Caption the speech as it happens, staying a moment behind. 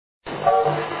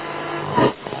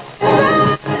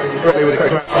You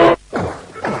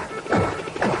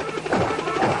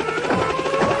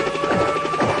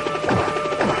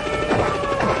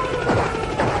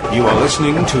are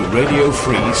listening to Radio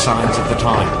Free Science of the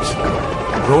Times,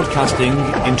 broadcasting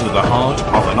into the heart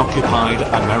of an occupied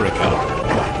America.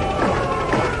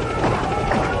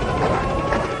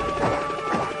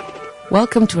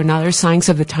 Welcome to another Science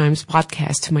of the Times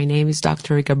podcast. My name is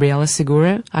Dr. Gabriela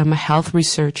Segura. I'm a health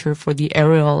researcher for the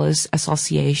Areolas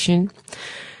Association,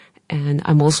 and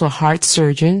I'm also a heart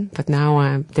surgeon, but now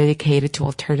I'm dedicated to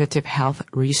alternative health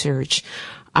research.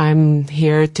 I'm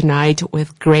here tonight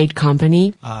with great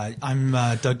company. I'm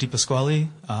Doug DiPasquale.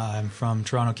 I'm from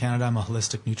Toronto, Canada. I'm a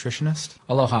holistic nutritionist.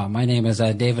 Aloha. My name is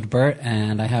David Burt,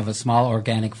 and I have a small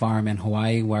organic farm in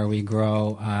Hawaii where we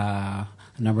grow a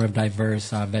number of diverse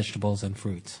vegetables and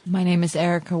fruits. My name is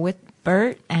Erika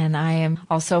Burt, and I am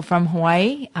also from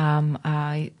Hawaii.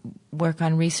 I work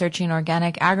on researching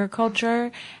organic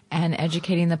agriculture and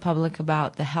educating the public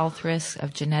about the health risks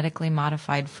of genetically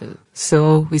modified food.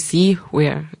 So we see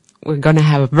we're going to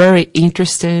have a very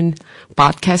interesting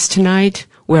podcast tonight.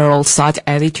 We're all SOTT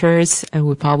editors, and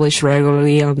we publish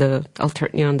regularly on the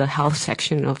health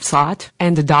section of SOTT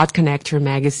and the Dot Connector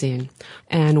magazine.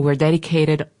 And we're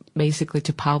dedicated basically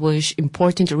to publish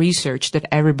important research that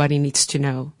everybody needs to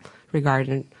know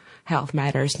regarding health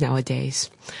matters nowadays.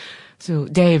 So,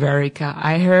 Dave, Erika,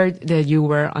 I heard that you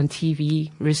were on TV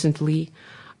recently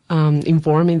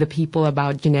informing the people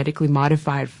about genetically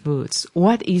modified foods.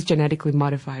 What is genetically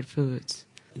modified foods?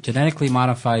 Genetically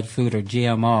modified food, or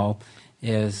GMO,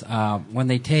 is when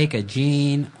they take a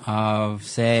gene of,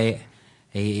 say,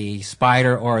 a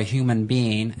spider or a human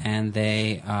being, and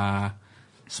they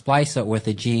splice it with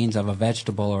the genes of a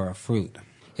vegetable or a fruit.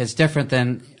 It's different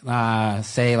than,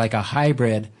 say, like a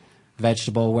hybrid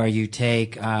vegetable where you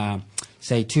take,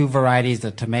 say, two varieties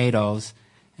of tomatoes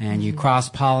and you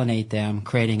cross-pollinate them,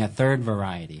 creating a third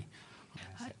variety.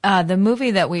 The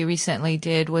movie that we recently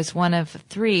did was one of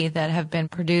 3 that have been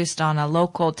produced on a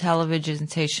local television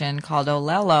station called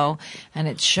Olelo, and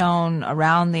it's shown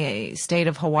around the state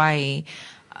of Hawaii.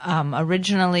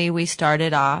 Originally, we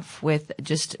started off with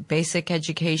just basic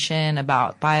education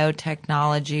about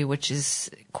biotechnology, which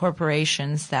is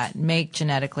corporations that make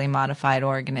genetically modified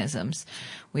organisms.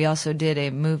 We also did a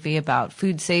movie about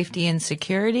food safety and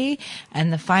security,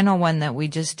 and the final one that we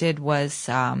just did was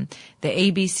the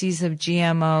ABCs of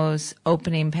GMOs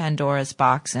opening Pandora's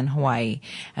box in Hawaii.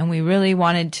 And we really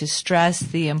wanted to stress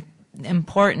the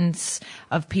importance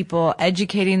of people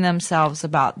educating themselves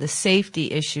about the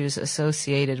safety issues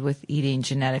associated with eating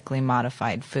genetically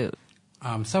modified food.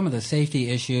 Some of the safety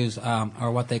issues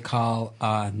are what they call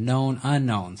known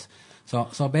unknowns.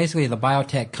 So basically the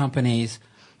biotech companies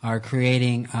are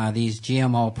creating these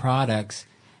GMO products,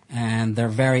 and they're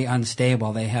very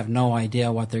unstable. They have no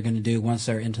idea what they're going to do once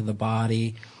they're into the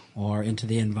body or into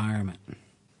the environment.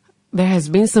 There has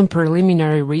been some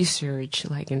preliminary research,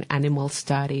 like in animal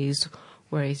studies,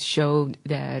 where it showed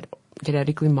that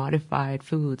genetically modified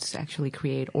foods actually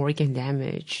create organ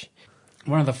damage.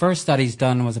 One of the first studies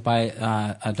done was by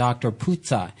a Dr.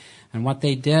 Puzza, and what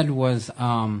they did was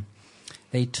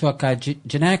they took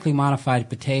genetically modified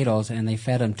potatoes and they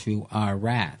fed them to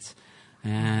rats.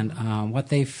 And what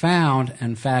they found,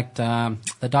 in fact,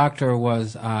 the doctor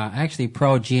was actually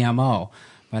pro-GMO.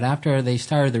 But after they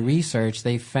started the research,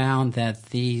 they found that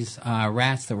these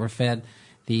rats that were fed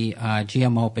the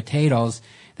GMO potatoes,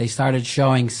 they started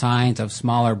showing signs of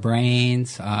smaller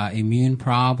brains, immune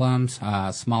problems,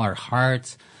 smaller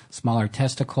hearts, smaller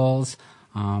testicles.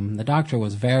 The doctor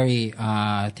was very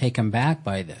taken back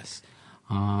by this.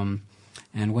 And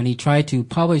when he tried to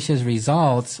publish his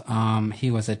results,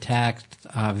 he was attacked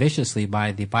viciously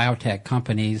by the biotech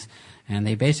companies, and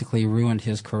they basically ruined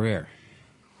his career.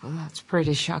 Well, that's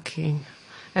pretty shocking.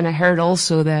 And I heard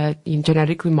also that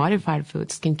genetically modified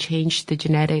foods can change the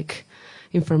genetic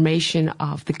information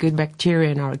of the good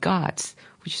bacteria in our guts,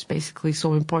 which is basically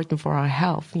so important for our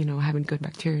health, having good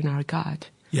bacteria in our gut.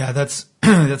 Yeah, that's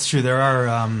that's true. There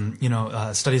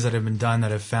are studies that have been done that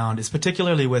have found, it's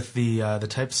particularly with the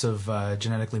types of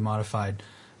genetically modified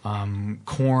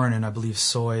corn and I believe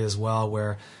soy as well,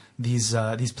 where these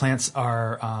plants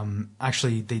are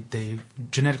actually they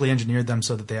genetically engineered them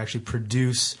so that they actually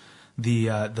produce the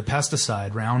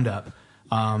pesticide Roundup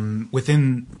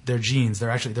within their genes. They're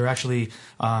actually the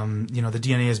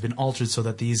DNA has been altered so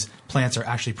that these plants are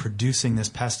actually producing this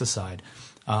pesticide.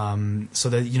 So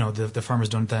that the farmers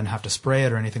don't then have to spray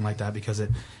it or anything like that, because it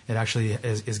actually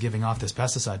is giving off this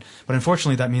pesticide. But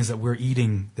unfortunately, that means that we're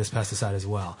eating this pesticide as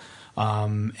well.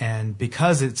 And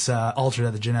because it's altered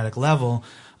at the genetic level,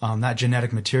 that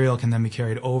genetic material can then be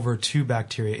carried over to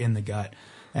bacteria in the gut.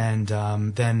 And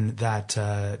then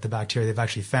the bacteria, they've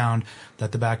actually found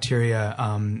that the bacteria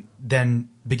then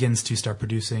begins to start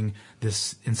producing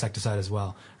this insecticide as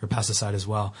well, or pesticide as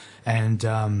well. And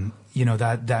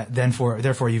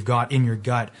therefore you've got in your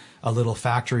gut a little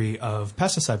factory of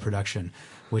pesticide production,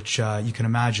 which you can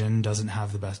imagine doesn't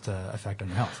have the best effect on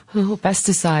your health. Oh,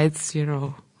 pesticides,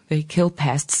 they kill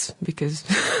pests because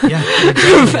yeah,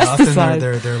 exactly. Often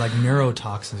pesticides. they're like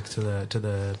neurotoxic to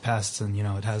the pests, and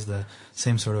it has the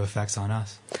same sort of effects on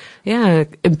us. Yeah,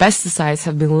 and pesticides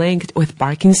have been linked with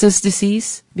Parkinson's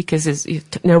disease because it's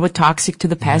neurotoxic to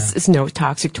the pests. It's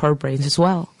neurotoxic to our brains as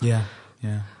well. Yeah.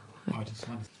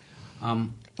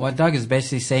 What Doug is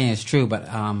basically saying is true, but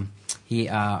he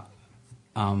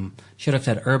should have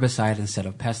said herbicide instead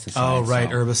of pesticide. Oh, right,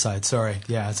 herbicide. Sorry.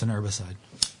 Yeah, it's an herbicide.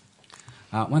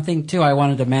 One thing, too, I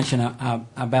wanted to mention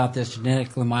about this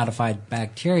genetically modified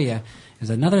bacteria is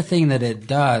another thing that it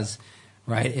does,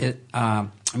 right? It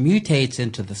mutates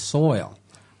into the soil,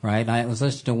 right? I was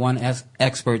listening to one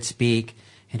expert speak,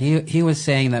 and he was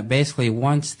saying that basically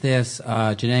once this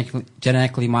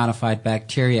genetically modified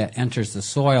bacteria enters the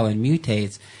soil and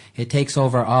mutates, it takes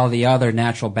over all the other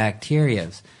natural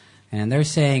bacterias. And they're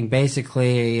saying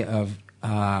basically of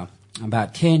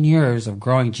about 10 years of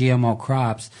growing GMO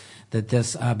crops, that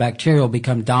this bacteria will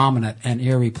become dominant and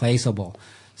irreplaceable.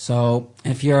 So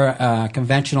if you're a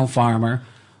conventional farmer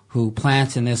who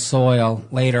plants in this soil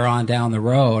later on down the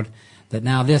road, that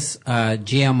now this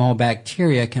GMO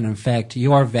bacteria can infect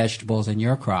your vegetables and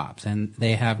your crops, and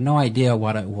they have no idea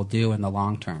what it will do in the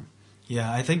long term.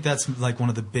 Yeah, I think that's like one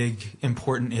of the big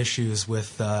important issues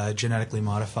with genetically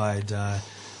modified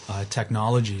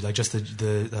technology, like just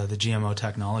the GMO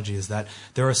technology, is that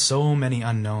there are so many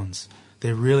unknowns.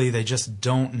 They just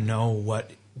don't know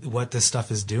what this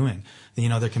stuff is doing.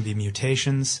 There can be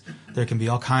mutations, there can be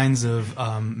all kinds of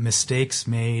mistakes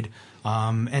made,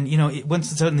 and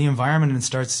once it's out in the environment and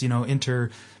starts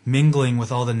intermingling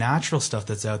with all the natural stuff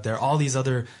that's out there, all these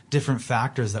other different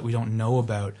factors that we don't know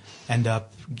about end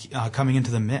up coming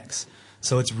into the mix.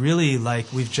 So it's really like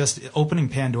opening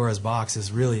Pandora's box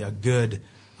is really a good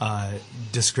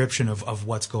description of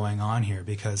what's going on here,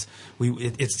 because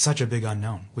it's such a big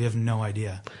unknown. We have no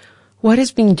idea. What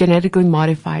is being genetically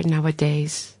modified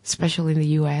nowadays, especially in the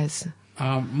U.S.?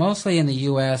 Mostly in the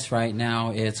U.S. right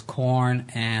now, it's corn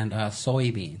and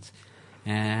soybeans.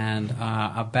 And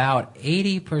about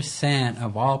 80%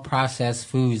 of all processed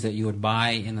foods that you would buy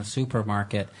in the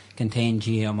supermarket contain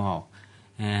GMO.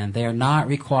 And they're not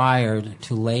required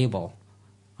to label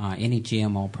any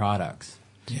GMO products.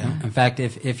 Yeah. In fact,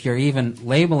 if you're even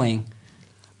labeling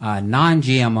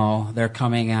non-GMO, they're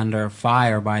coming under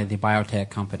fire by the biotech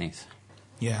companies.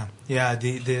 Yeah.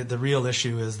 The real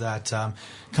issue is that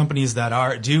companies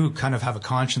that do kind of have a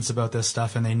conscience about this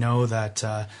stuff, and they know that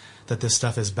this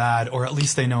stuff is bad, or at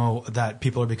least they know that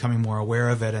people are becoming more aware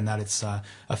of it and that it's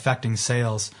affecting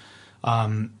sales.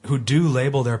 Who do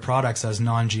label their products as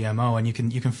non-GMO, and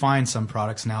you can find some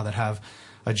products now that have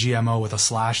a GMO with a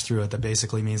slash through it that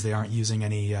basically means they aren't using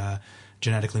any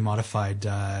genetically modified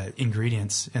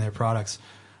ingredients in their products.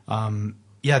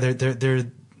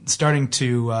 They're starting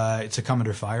to come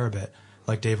under fire a bit,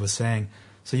 like Dave was saying.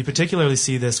 So you particularly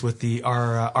see this with the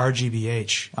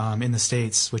RGBH in the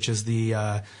States, which is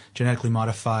the genetically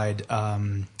modified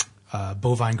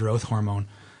bovine growth hormone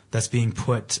that's being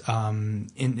put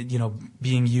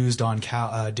being used on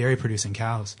dairy producing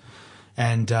cows.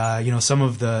 And some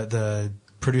of the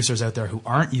producers out there who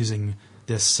aren't using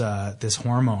this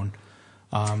hormone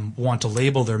want to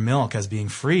label their milk as being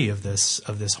free of this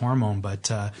hormone, but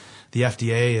the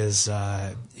FDA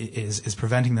is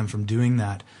preventing them from doing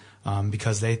that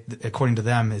because according to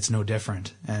them, it's no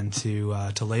different, and to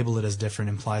label it as different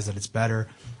implies that it's better,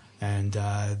 and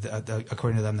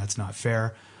according to them, that's not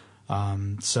fair.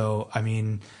 So, I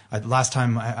mean, last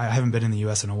time, I haven't been in the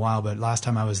U.S. in a while, but last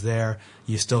time I was there,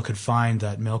 you still could find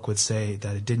that milk would say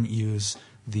that it didn't use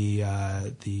the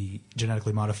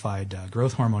genetically modified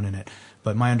growth hormone in it.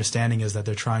 But my understanding is that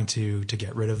they're trying to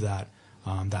get rid of that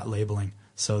labeling.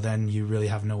 So then you really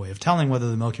have no way of telling whether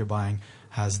the milk you're buying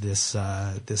has this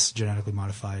genetically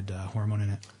modified hormone in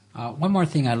it. One more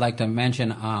thing I'd like to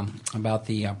mention about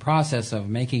the process of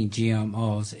making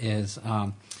GMOs is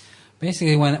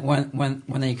basically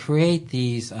when they create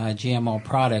these GMO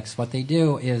products, what they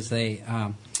do is they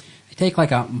take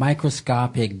like a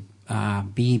microscopic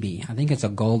BB. I think it's a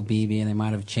gold BB, and they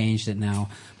might have changed it now.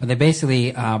 But they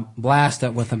basically blast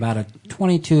it with about a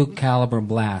 .22 caliber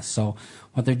blast. So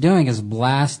what they're doing is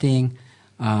blasting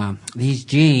these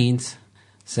genes.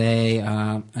 Say,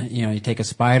 you take a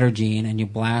spider gene and you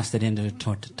blast it into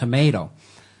tomato.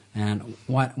 And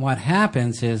what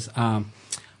happens is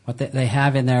what they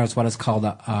have in there is what is called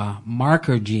a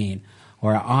marker gene,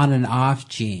 or an on and off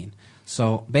gene.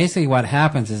 So basically what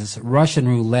happens is it's Russian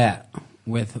roulette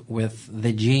with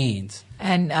the genes.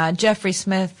 And Dr. Jeffrey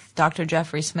Smith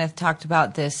talked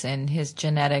about this in his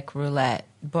Genetic Roulette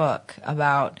book,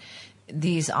 about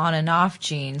these on and off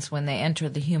genes. When they enter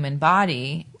the human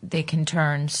body, they can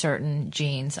turn certain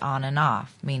genes on and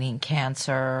off, meaning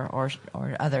cancer or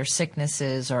other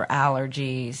sicknesses or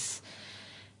allergies.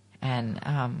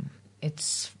 And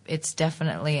it's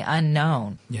definitely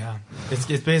unknown. Yeah, it's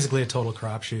basically a total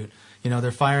crapshoot.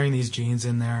 They're firing these genes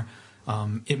in there.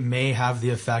 It may have the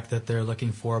effect that they're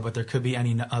looking for, but there could be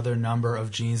any other number of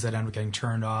genes that end up getting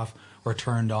turned off or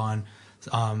turned on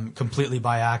completely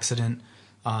by accident.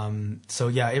 So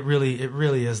yeah, it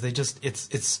really is.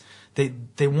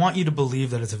 They want you to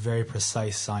believe that it's a very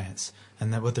precise science,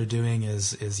 and that what they're doing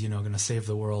is going to save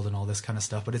the world and all this kind of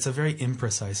stuff. But it's a very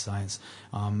imprecise science.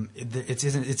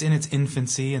 It's in its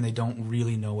infancy, and they don't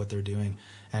really know what they're doing.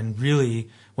 And really,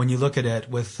 when you look at it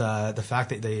with the fact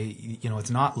that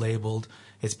it's not labeled,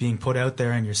 it's being put out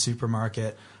there in your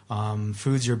supermarket,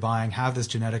 foods you're buying have this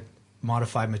genetic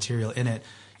modified material in it.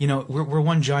 We're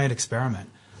one giant experiment.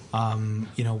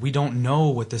 We don't know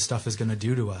what this stuff is going to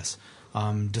do to us.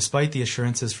 Despite the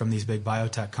assurances from these big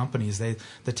biotech companies, the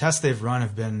tests they've run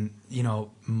have been,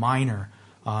 minor.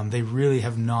 They really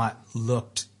have not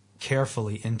looked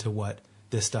carefully into what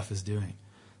this stuff is doing.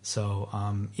 So,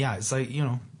 it's like,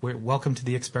 welcome to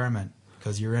the experiment,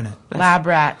 because you're in it. Lab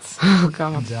rats. Oh,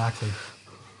 God. Exactly.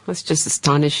 It's just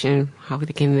astonishing how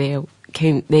they can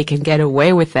get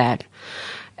away with that.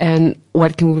 And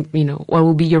what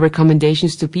will be your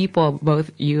recommendations to people, both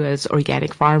you as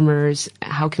organic farmers?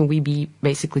 How can we be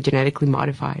basically genetically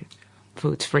modified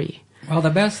foods free? Well, the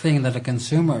best thing that a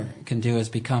consumer can do is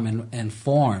become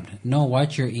informed, know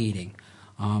what you're eating,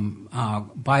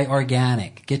 buy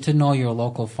organic, get to know your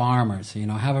local farmers,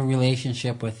 have a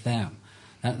relationship with them.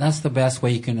 That's the best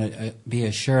way you can be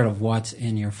assured of what's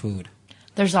in your food.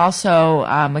 There's also,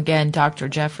 again, Dr.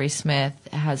 Jeffrey Smith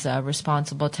has a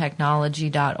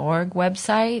responsibletechnology.org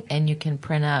website, and you can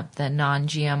print up the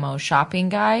non-GMO shopping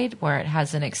guide, where it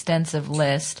has an extensive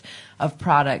list of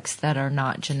products that are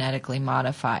not genetically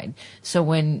modified. So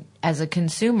when, as a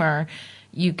consumer,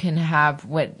 you can have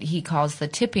what he calls the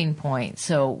tipping point.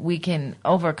 So we can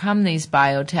overcome these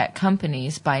biotech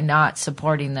companies by not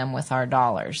supporting them with our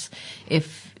dollars.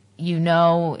 If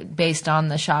based on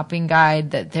the shopping guide,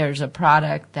 that there's a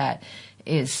product that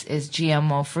is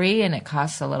GMO free and it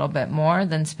costs a little bit more,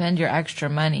 then spend your extra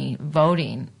money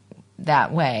voting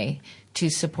that way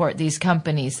to support these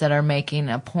companies that are making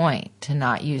a point to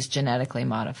not use genetically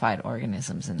modified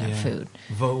organisms in their food.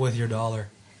 Vote with your dollar.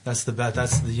 That's the best.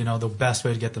 That's the best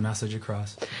way to get the message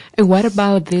across. And what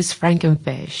about this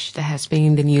Frankenfish that has been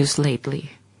in the news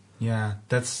lately? Yeah,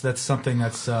 that's something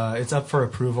that's it's up for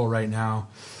approval right now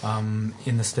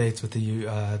in the States with the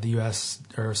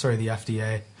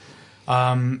FDA.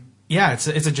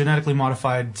 It's a genetically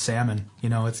modified salmon.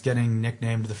 It's getting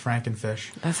nicknamed the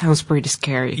Frankenfish. That sounds pretty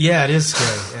scary. Yeah, it is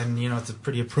scary, and it's a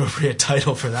pretty appropriate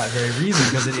title for that very reason,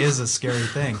 because it is a scary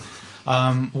thing.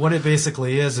 What it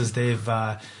basically is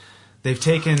they've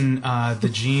taken the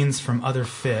genes from other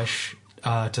fish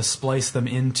to splice them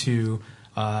into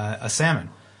a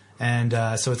salmon. And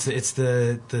so it's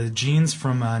the genes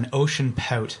from an ocean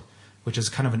pout, which is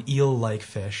kind of an eel-like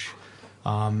fish,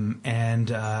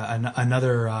 and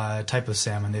another type of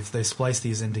salmon. They splice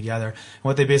these in together. And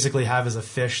what they basically have is a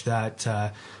fish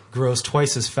that grows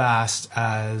twice as fast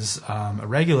as a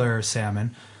regular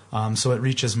salmon, so it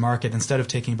reaches market. Instead of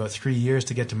taking about 3 years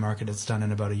to get to market, it's done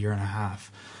in about a year and a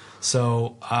half.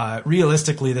 So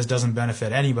realistically, this doesn't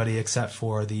benefit anybody except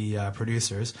for the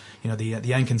producers.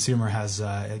 The end consumer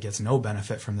gets no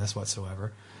benefit from this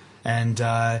whatsoever. And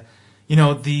the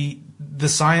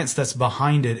science that's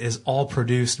behind it is all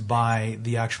produced by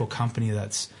the actual company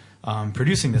that's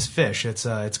producing this fish.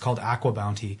 It's called Aqua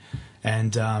Bounty,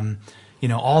 and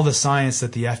all the science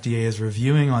that the FDA is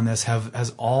reviewing on this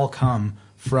has all come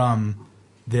from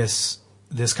this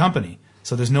company.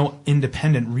 So there's no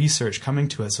independent research coming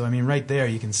to it. So, right there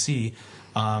you can see,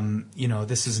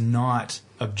 this is not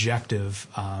objective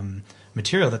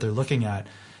material that they're looking at.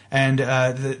 And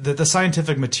the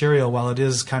scientific material, while it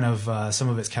is kind of, some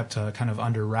of it's kept kind of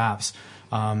under wraps,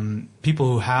 people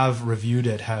who have reviewed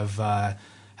it have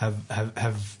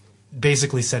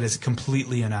basically said it's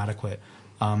completely inadequate.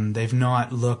 They've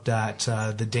not looked at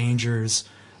the dangers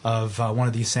of one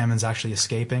of these salmons actually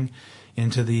escaping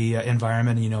into the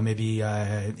environment, maybe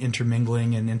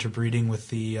intermingling and interbreeding with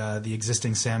the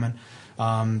existing salmon.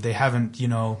 They haven't,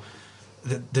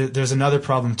 there's another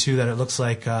problem too, that it looks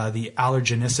like the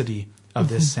allergenicity of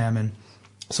this salmon.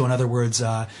 So in other words,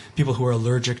 people who are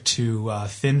allergic to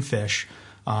fin fish,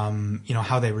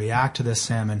 how they react to this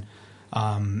salmon.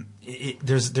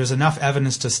 There's enough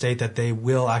evidence to state that they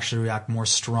will actually react more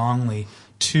strongly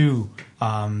to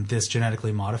this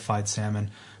genetically modified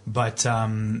salmon. But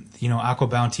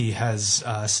AquaBounty has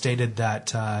stated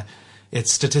that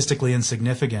it's statistically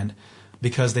insignificant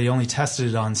because they only tested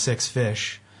it on 6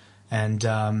 fish, and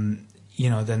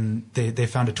then they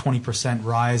found a 20%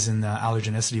 rise in the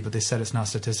allergenicity, but they said it's not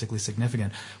statistically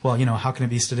significant. Well, how can it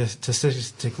be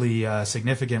statistically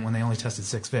significant when they only tested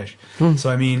 6 fish? So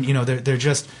I mean,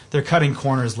 they're cutting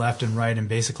corners left and right and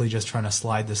basically just trying to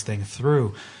slide this thing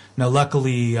through. Now,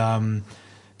 luckily,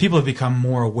 people have become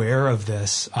more aware of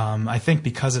this. I think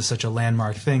because it's such a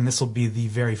landmark thing, this will be the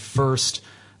very first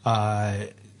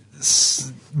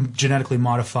genetically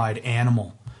modified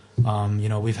animal.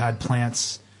 We've had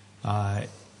plants,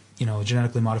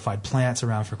 genetically modified plants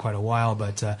around for quite a while,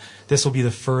 but this will be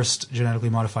the first genetically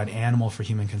modified animal for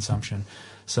human consumption.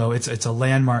 So it's a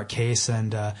landmark case,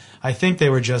 and I think they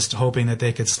were just hoping that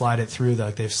they could slide it through,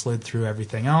 like they've slid through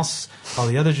everything else, all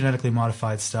the other genetically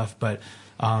modified stuff. But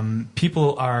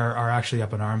people are actually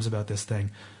up in arms about this thing.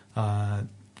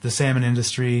 The salmon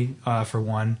industry, for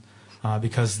one,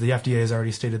 because the FDA has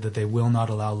already stated that they will not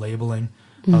allow labeling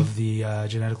of the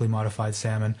genetically modified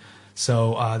salmon.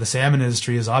 So the salmon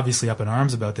industry is obviously up in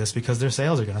arms about this because their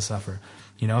sales are going to suffer.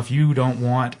 If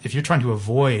you're trying to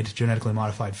avoid genetically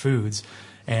modified foods,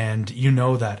 and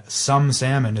that some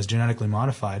salmon is genetically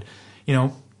modified,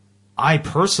 I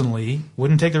personally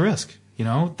wouldn't take the risk.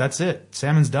 That's it.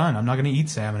 Salmon's done. I'm not going to eat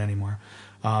salmon anymore.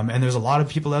 And there's a lot of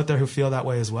people out there who feel that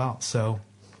way as well. So,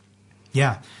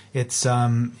 yeah,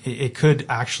 it could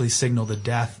actually signal the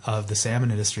death of the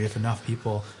salmon industry if enough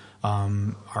people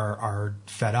are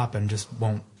fed up and just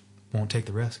won't take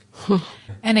the risk.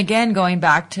 And again, going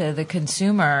back to the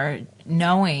consumer,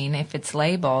 knowing if it's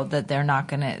labeled that they're not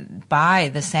going to buy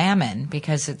the salmon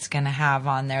because it's going to have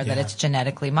on there that it's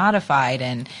genetically modified.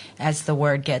 And as the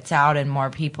word gets out and more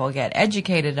people get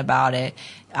educated about it,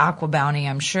 AquaBounty,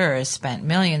 I'm sure, has spent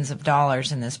millions of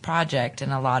dollars in this project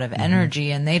and a lot of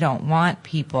energy, and they don't want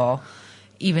people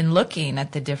even looking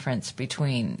at the difference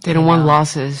between... They don't want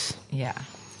losses. Yeah.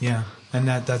 Yeah. And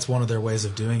that's one of their ways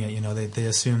of doing it. They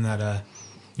assume that a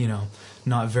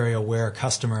not very aware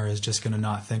customer is just going to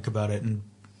not think about it and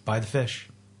buy the fish.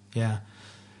 Yeah.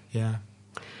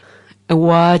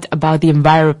 What about the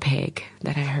EnviroPig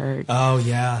that I heard? Oh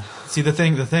yeah. See, the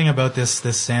thing about this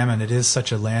salmon, it is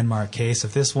such a landmark case.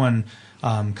 If this one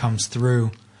comes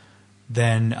through,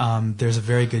 then there's a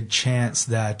very good chance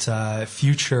that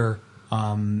future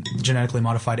genetically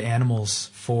modified animals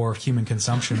for human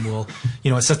consumption will,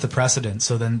 it sets the precedent.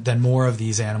 So then more of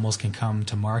these animals can come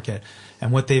to market.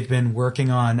 And what they've been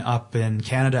working on up in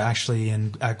Canada, actually,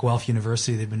 at Guelph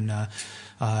University, they've been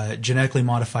genetically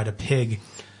modified a pig,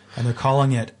 and they're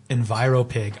calling it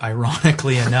EnviroPig,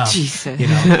 ironically enough. Jesus.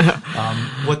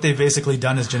 What they've basically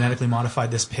done is genetically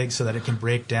modified this pig so that it can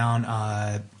break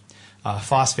down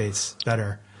phosphates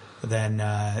better than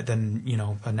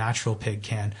a natural pig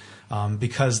can.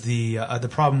 Because the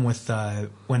problem with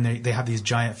when they have these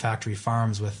giant factory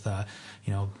farms with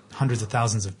hundreds of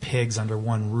thousands of pigs under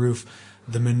one roof,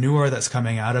 the manure that's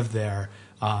coming out of there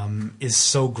is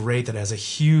so great that it has a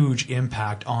huge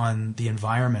impact on the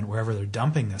environment wherever they're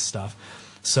dumping this stuff.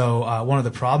 So one of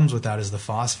the problems with that is the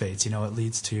phosphates. It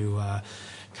leads to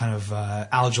kind of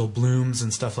algal blooms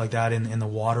and stuff like that in the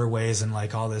waterways, and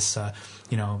like all this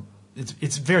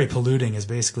it's very polluting is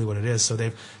basically what it is. So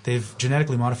they've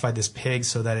genetically modified this pig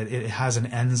so that it has an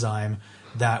enzyme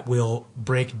that will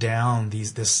break down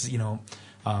this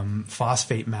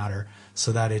phosphate matter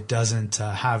so that it doesn't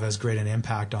have as great an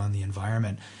impact on the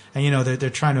environment. And they're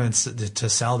trying to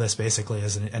sell this basically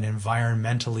as an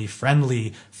environmentally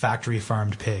friendly factory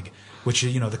farmed pig, which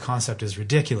the concept is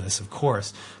ridiculous, of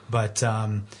course, but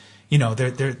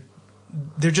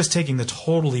they're just taking the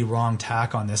totally wrong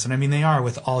tack on this. And I mean, they are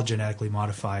with all genetically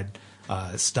modified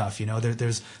stuff.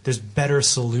 There's better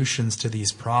solutions to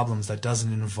these problems that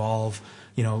doesn't involve,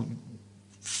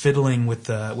 fiddling with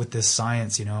this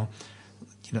science,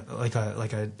 like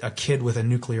a kid with a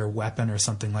nuclear weapon or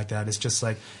something like that. It's just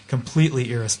like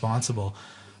completely irresponsible.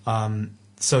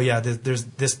 So yeah, there's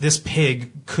this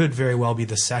pig could very well be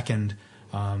the second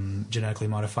genetically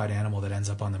modified animal that ends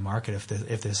up on the market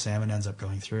if this salmon ends up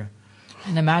going through.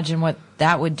 And imagine what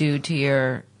that would do to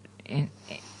your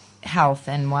health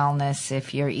and wellness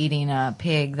if you're eating a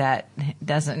pig that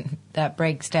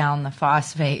breaks down the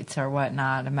phosphates or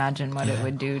whatnot. Imagine what it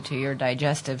would do to your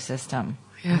digestive system.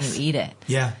 when you eat it.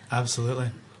 Yeah,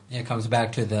 absolutely. It comes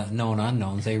back to the known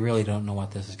unknowns. They really don't know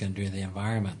what this is going to do to the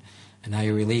environment. And now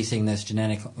you're releasing this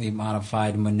genetically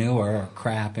modified manure or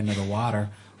crap into the water.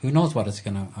 Who knows what it's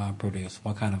going to produce?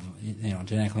 What kind of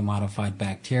genetically modified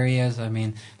bacteria? I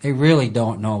mean, they really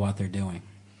don't know what they're doing.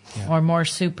 Yeah. Or more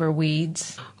super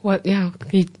weeds. What? Yeah.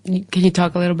 Can you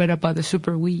talk a little bit about the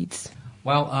super weeds?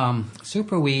 Well,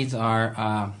 super weeds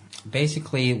are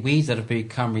basically weeds that have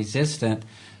become resistant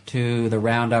to the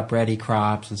Roundup Ready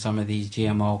crops and some of these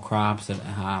GMO crops that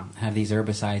have these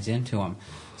herbicides into them.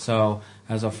 So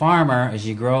as a farmer, as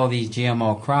you grow these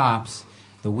GMO crops,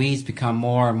 the weeds become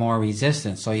more and more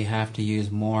resistant, so you have to use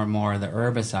more and more of the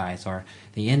herbicides, or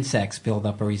the insects build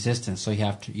up a resistance, so you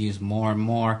have to use more and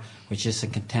more, which just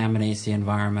contaminates the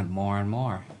environment more and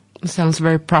more. It sounds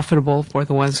very profitable for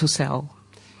the ones who sell.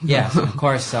 Yes, of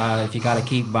course, if you got to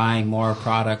keep buying more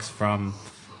products from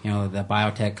the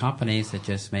biotech companies, it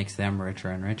just makes them richer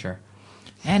and richer.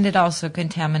 And it also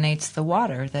contaminates the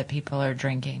water that people are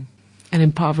drinking. And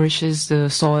impoverishes the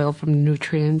soil from the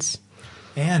nutrients.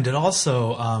 And it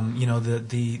also,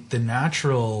 the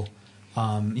natural,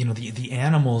 the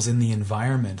animals in the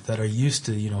environment that are used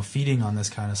to, feeding on this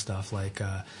kind of stuff, like,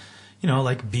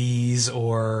 like bees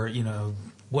or,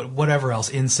 whatever else,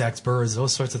 insects, birds,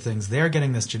 those sorts of things, they're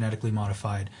getting this genetically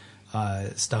modified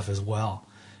stuff as well.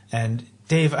 And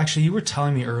Dave, actually, you were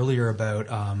telling me earlier about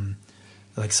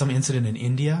like some incident in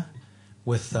India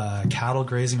with cattle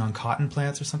grazing on cotton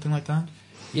plants or something like that.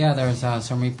 Yeah, there's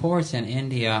some reports in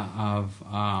India of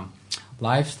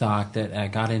livestock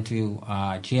that got into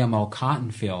GMO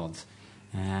cotton fields,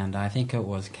 and I think it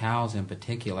was cows in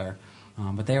particular,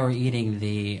 but they were eating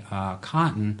the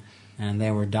cotton, and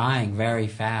they were dying very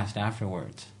fast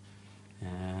afterwards.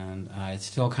 And it's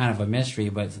still kind of a mystery,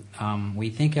 but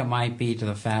we think it might be to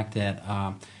the fact that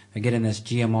they're getting this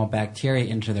GMO bacteria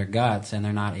into their guts, and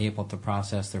they're not able to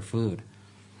process their food.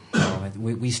 So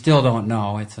we still don't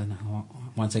know. It's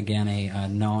once again a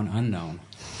known unknown.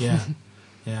 Yeah,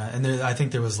 yeah, and I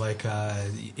think there was like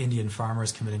Indian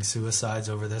farmers committing suicides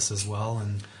over this as well.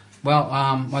 And well,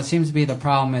 what seems to be the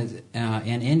problem is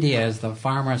in India is the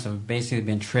farmers have basically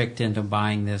been tricked into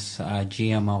buying this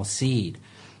GMO seed,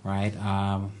 right?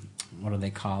 What do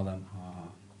they call them?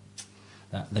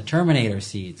 The Terminator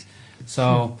seeds.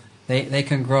 So they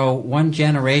can grow one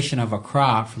generation of a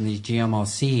crop from these GMO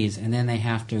seeds, and then they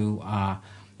have to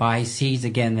buy seeds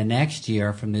again the next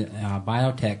year from the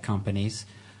biotech companies,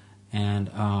 and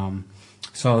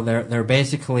so they're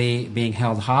basically being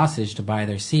held hostage to buy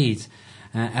their seeds.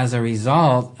 As a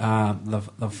result,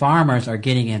 the farmers are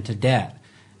getting into debt,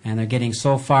 and they're getting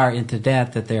so far into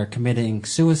debt that they're committing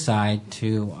suicide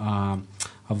to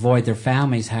avoid their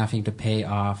families having to pay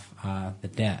off the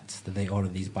debts that they owe to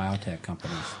these biotech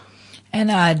companies.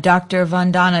 And Dr.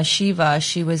 Vandana Shiva,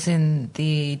 she was in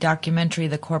the documentary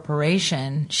The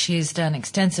Corporation. She's done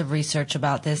extensive research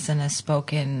about this and has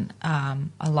spoken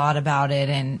a lot about it.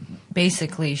 And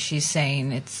basically she's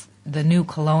saying it's the new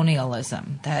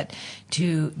colonialism, that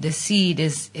the seed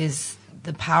is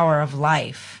the power of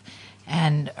life.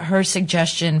 And her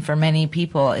suggestion for many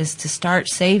people is to start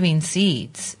saving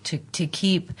seeds, to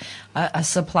keep a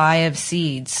supply of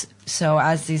seeds. So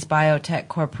as these biotech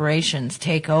corporations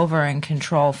take over and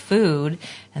control food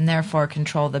and therefore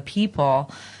control the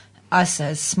people, us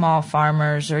as small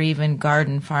farmers or even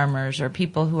garden farmers or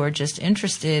people who are just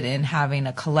interested in having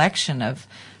a collection of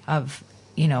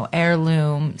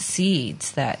heirloom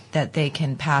seeds that they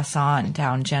can pass on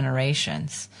down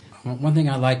generations. One thing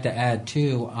I'd like to add,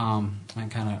 too, and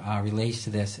kind of relates to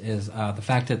this, is the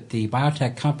fact that the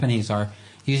biotech companies are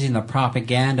using the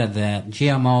propaganda that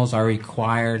GMOs are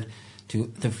required to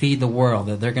feed the world,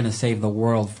 that they're going to save the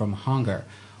world from hunger.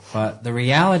 But the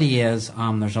reality is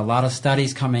there's a lot of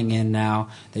studies coming in now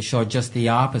that show just the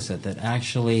opposite, that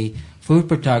actually food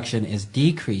production is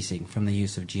decreasing from the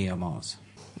use of GMOs.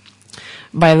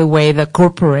 By the way, The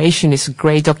Corporation is a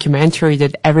great documentary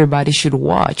that everybody should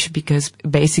watch, because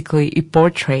basically it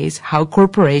portrays how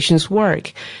corporations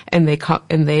work, and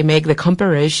they make the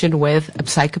comparison with a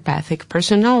psychopathic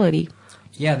personality.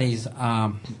 Yeah, these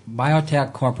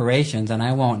biotech corporations, and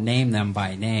I won't name them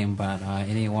by name, but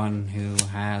anyone who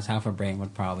has half a brain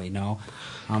would probably know.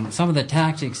 Some of the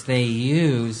tactics they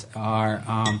use are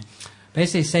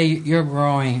basically, say you're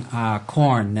growing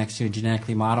corn next to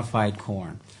genetically modified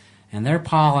corn, and their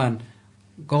pollen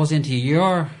goes into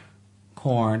your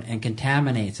corn and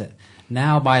contaminates it.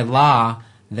 Now, by law,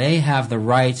 they have the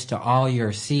rights to all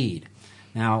your seed.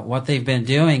 Now, what they've been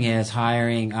doing is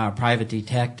hiring private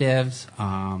detectives.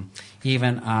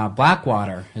 Even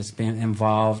Blackwater has been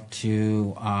involved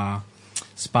to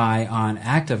spy on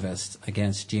activists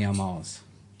against GMOs.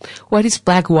 What is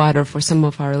black water for some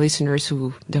of our listeners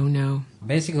who don't know?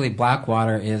 Basically,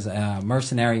 Blackwater is a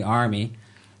mercenary army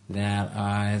that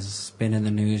has been in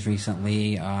the news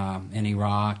recently in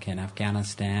Iraq and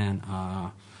Afghanistan,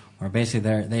 where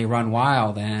basically they run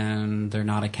wild and they're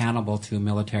not accountable to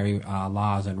military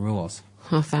laws and rules.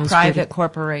 Oh, sounds Private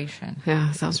corporation.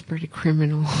 Yeah, sounds pretty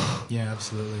criminal. Yeah,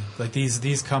 absolutely. Like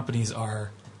these companies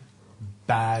are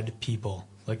bad people.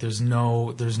 Like there's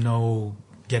no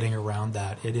getting around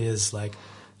that. It is like,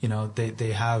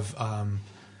 they have an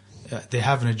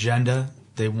agenda.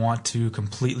 They want to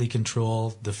completely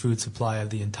control the food supply of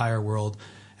the entire world,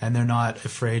 and they're not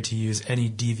afraid to use any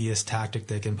devious tactic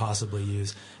they can possibly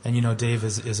use. And Dave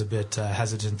is a bit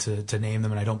hesitant to name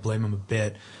them, and I don't blame him a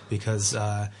bit because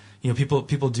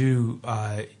people do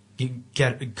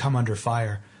come under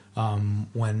fire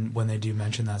when they do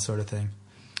mention that sort of thing.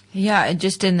 Yeah,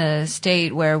 just in the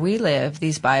state where we live,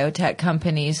 these biotech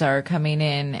companies are coming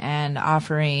in and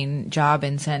offering job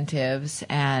incentives,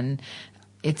 and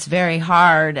it's very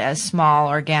hard as small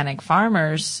organic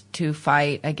farmers to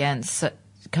fight against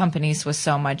companies with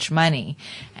so much money.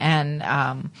 And,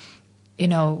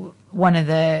 one of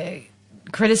the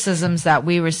criticisms that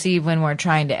we receive when we're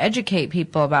trying to educate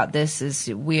people about this is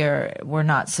we're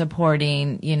not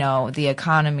supporting, the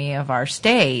economy of our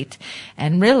state.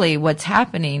 And really what's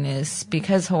happening is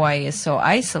because Hawaii is so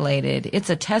isolated,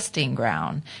 it's a testing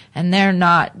ground, and they're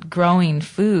not growing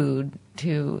food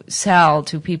to sell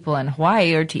to people in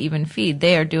Hawaii or to even feed.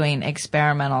 They are doing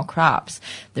experimental crops.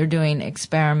 They're doing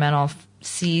experimental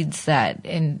seeds that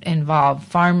involve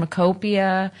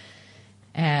pharmacopoeia,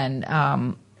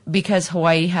 and because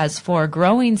Hawaii has 4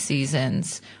 growing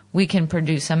seasons, we can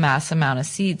produce a mass amount of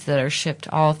seeds that are shipped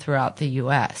all throughout the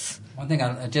U.S. One thing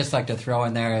I'd just like to throw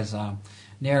in there is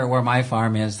near where my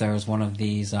farm is, there's one of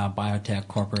these biotech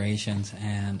corporations,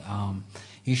 and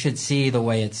you should see the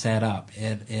way it's set up.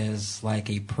 It is like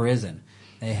a prison.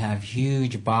 They have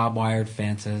huge barbed-wired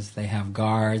fences. They have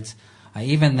guards.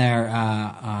 Even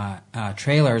their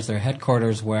trailers, their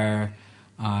headquarters where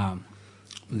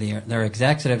their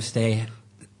executives stay,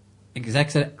 they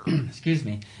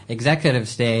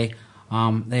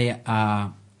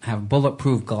have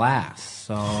bulletproof glass.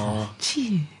 So,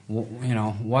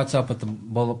 what's up with the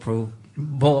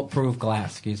bulletproof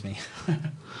glass? Excuse me.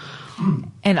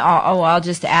 And I'll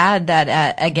just add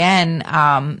that, again,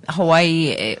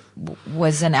 Hawaii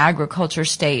was an agriculture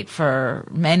state for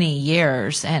many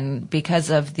years, and because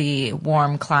of the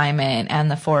warm climate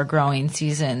and the 4 growing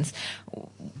seasons,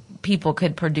 people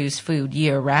could produce food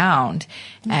year-round.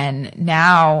 And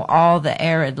now all the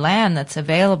arid land that's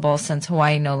available, since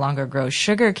Hawaii no longer grows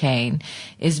sugarcane,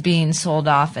 is being sold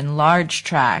off in large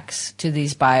tracts to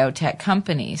these biotech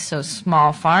companies. So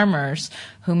small farmers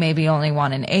who maybe only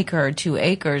want an acre or 2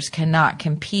 acres cannot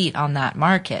compete on that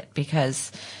market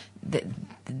because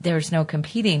there's no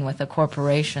competing with a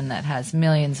corporation that has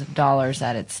millions of dollars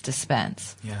at its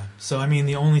dispense. Yeah. So,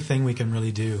 the only thing we can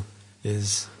really do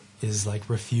is like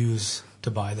refuse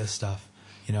to buy this stuff.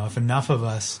 If enough of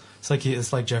us,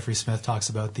 it's like Jeffrey Smith talks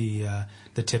about the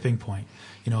tipping point.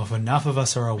 If enough of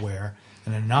us are aware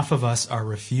and enough of us are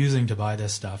refusing to buy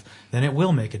this stuff, then it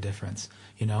will make a difference.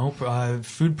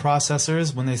 Food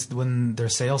processors, when their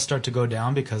sales start to go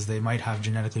down because they might have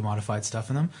genetically modified stuff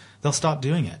in them, they'll stop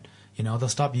doing it. They'll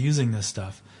stop using this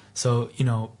stuff. So,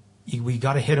 we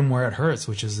got to hit them where it hurts,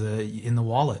 which is in the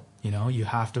wallet. You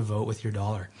have to vote with your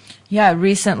dollar. Yeah,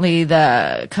 recently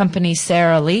the company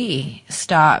Sara Lee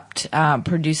stopped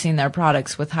producing their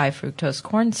products with high fructose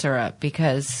corn syrup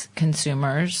because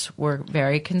consumers were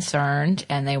very concerned,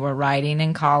 and they were writing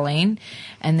and calling,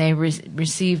 and they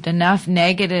received enough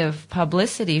negative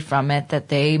publicity from it that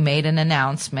they made an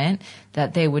announcement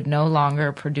that they would no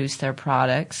longer produce their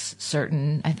products,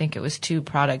 I think it was 2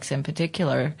 products in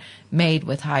particular, made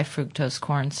with high fructose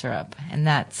corn syrup. And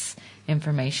that's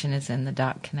information is in the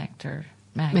Dot Connector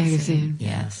magazine.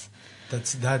 Yeah. Yes.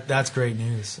 That's great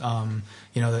news.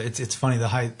 It's funny, the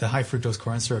high fructose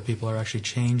corn syrup people are actually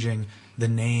changing the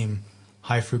name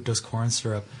high fructose corn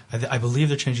syrup. I believe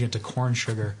they're changing it to corn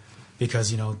sugar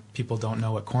because, people don't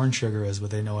know what corn sugar is,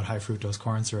 but they know what high fructose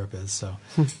corn syrup is. So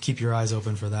keep your eyes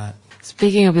open for that.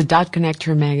 Speaking of the Dot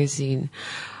Connector magazine,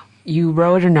 you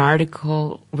wrote an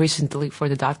article recently for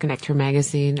the Dot Connector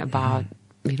magazine about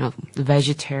the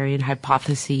vegetarian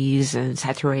hypotheses and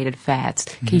saturated fats.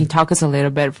 Can you talk us a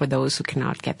little bit for those who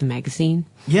cannot get the magazine?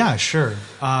 Yeah, sure.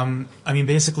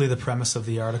 Basically the premise of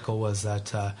the article was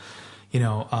that,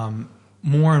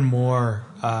 more and more,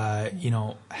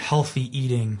 healthy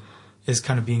eating is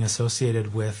kind of being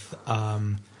associated with,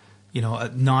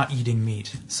 not eating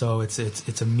meat. So it's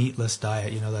a meatless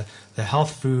diet. The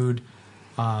health food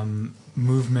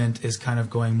movement is kind of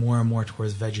going more and more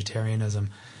towards vegetarianism.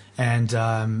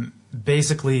 And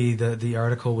basically, the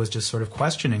article was just sort of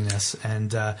questioning this,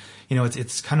 and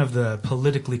it's kind of the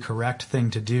politically correct thing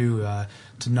to do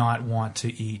to not want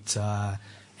to eat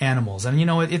animals, and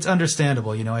it's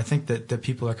understandable. I think that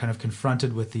people are kind of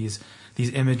confronted with these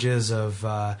images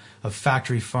of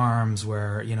factory farms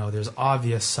where there's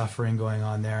obvious suffering going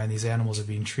on there, and these animals are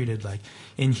being treated like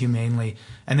inhumanely,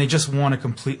 and they just want to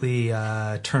completely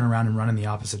turn around and run in the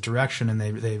opposite direction, and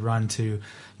they run to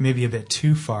maybe a bit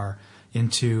too far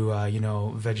into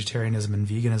vegetarianism and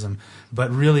veganism.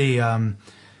 But really,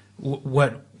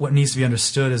 what needs to be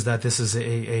understood is that this is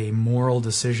a moral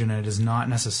decision, and it is not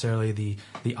necessarily the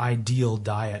ideal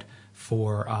diet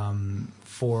for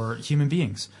human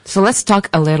beings. So let's talk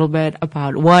a little bit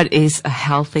about what is a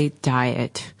healthy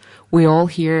diet. We all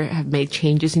here have made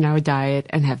changes in our diet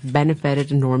and have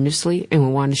benefited enormously, and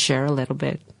we want to share a little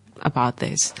bit about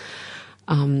this.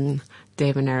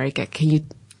 Dave and Erika, can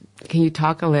you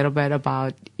talk a little bit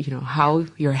about how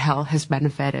your health has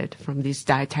benefited from these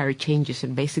dietary changes,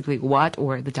 and basically what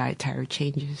were the dietary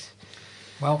changes?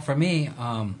 Well, for me,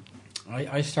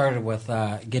 I started with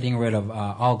getting rid of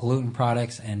all gluten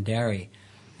products and dairy,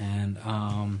 and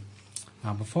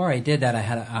before I did that, I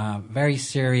had a very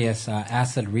serious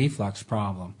acid reflux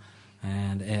problem,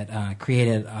 and it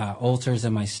created ulcers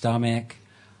in my stomach.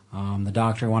 The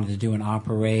doctor wanted to do an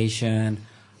operation.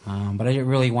 But I didn't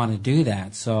really want to do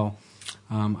that. So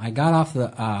I got off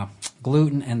the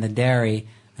gluten and the dairy,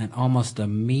 and almost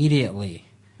immediately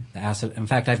the acid. In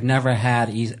fact, I've never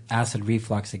had acid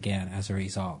reflux again as a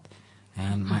result.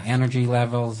 And my energy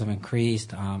levels have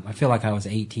increased. I feel like I was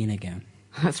 18 again.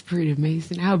 That's pretty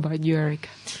amazing. How about you, Erika?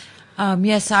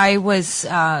 Yes, I was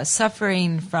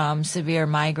suffering from severe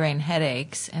migraine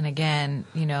headaches. And again,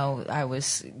 I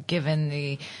was given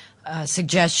the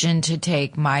suggestion to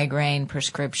take migraine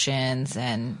prescriptions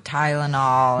and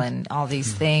Tylenol and all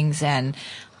these things, and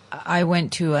I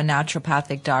went to a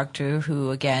naturopathic doctor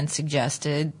who again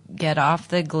suggested get off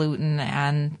the gluten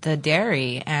and the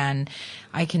dairy, and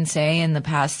I can say in the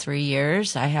past 3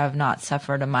 years I have not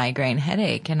suffered a migraine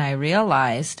headache, and I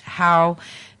realized how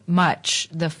much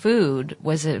the food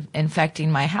was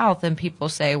infecting my health. And people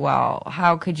say, well,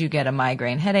 how could you get a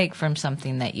migraine headache from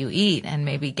something that you eat? And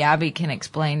maybe Gabby can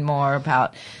explain more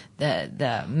about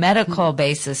the medical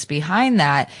basis behind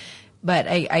that. But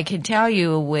I can tell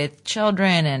you, with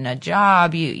children and a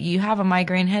job, you have a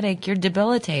migraine headache, you're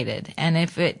debilitated. And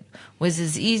if it was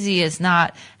as easy as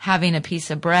not having a piece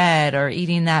of bread or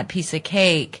eating that piece of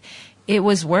cake, it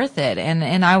was worth it.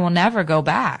 And I will never go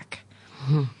back.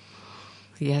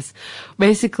 Yes.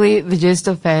 Basically, the gist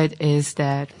of it is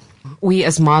that we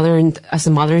as a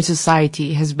modern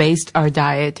society has based our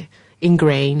diet in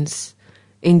grains,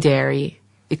 in dairy.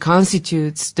 It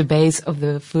constitutes the base of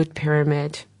the food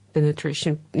pyramid, the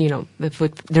nutrition,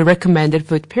 the recommended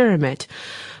food pyramid.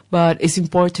 But it's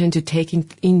important to take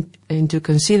into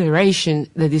consideration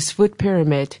that this food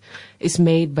pyramid is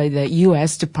made by the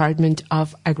U.S. Department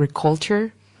of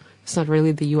Agriculture. It's not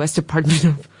really the U.S. Department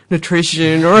of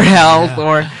Nutrition or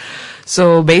Health,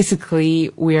 so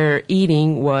basically we're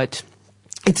eating what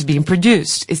it's being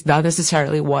produced. It's not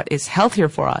necessarily what is healthier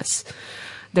for us.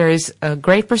 There is a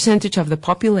great percentage of the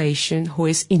population who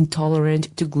is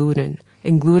intolerant to gluten,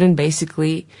 and gluten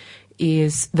basically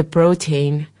is the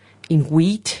protein in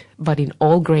wheat, but in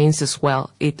all grains as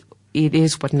well. It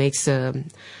is what makes the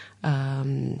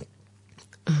how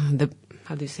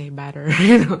do you say batter?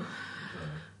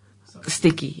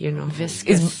 Sticky,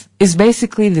 Viscous. It's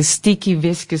basically the sticky,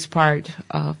 viscous part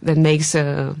that makes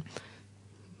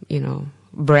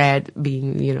bread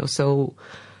being, so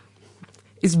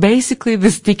it's basically the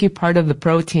sticky part of the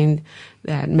protein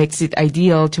that makes it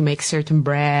ideal to make certain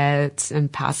breads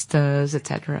and pastas,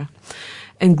 etc.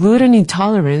 And gluten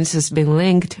intolerance has been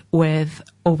linked with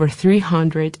over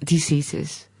 300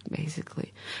 diseases,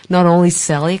 basically. Not only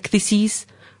celiac disease,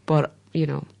 but,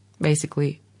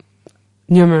 basically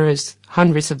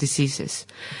hundreds of diseases.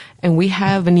 And we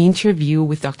have an interview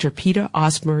with Dr. Peter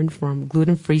Osborne from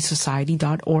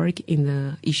glutenfreesociety.org in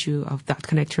the issue of Dot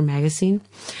Connector magazine.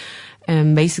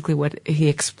 And basically what he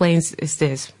explains is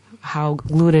this, how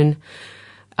gluten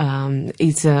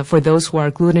is, for those who are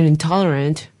gluten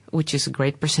intolerant, which is a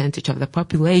great percentage of the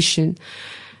population,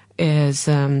 is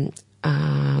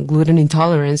gluten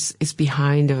intolerance is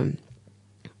behind,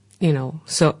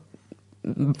 so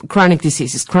chronic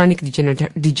diseases, chronic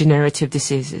degenerative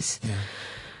diseases. Yeah.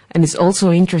 And it's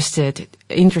also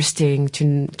interesting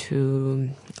to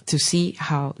see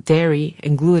how dairy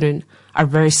and gluten are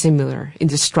very similar in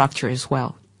the structure as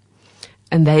well.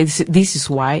 And this is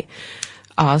why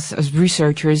us as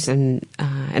researchers and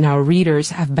our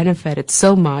readers have benefited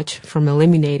so much from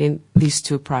eliminating these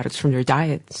two products from their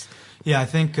diets. Yeah, I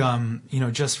think,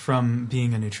 just from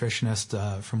being a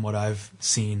nutritionist, from what I've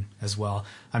seen as well,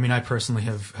 I mean, I personally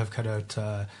have cut out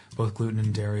both gluten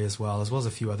and dairy as well as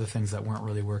a few other things that weren't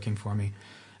really working for me.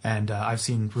 And I've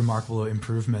seen remarkable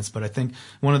improvements. But I think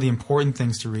one of the important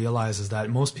things to realize is that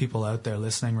most people out there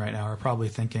listening right now are probably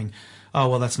thinking, oh,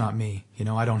 well, that's not me.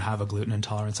 I don't have a gluten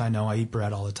intolerance. I know I eat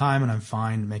bread all the time and I'm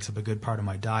fine. It makes up a good part of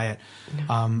my diet.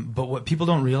 No. But what people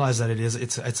don't realize that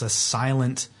it's a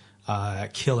silent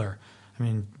killer. I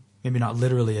mean, maybe not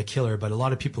literally a killer, but a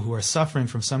lot of people who are suffering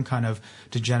from some kind of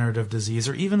degenerative disease,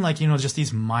 or even just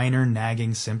these minor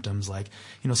nagging symptoms like,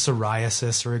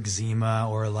 psoriasis or eczema,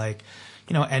 or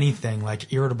anything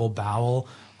like irritable bowel.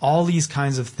 All these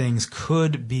kinds of things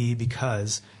could be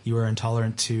because you are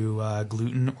intolerant to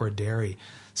gluten or dairy.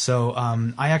 So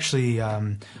I actually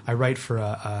I write for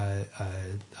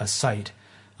a site,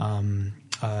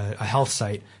 a health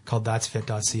site called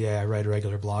that'sfit.ca. I write a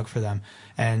regular blog for them.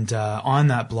 And on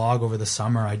that blog over the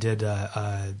summer, I did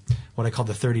what I call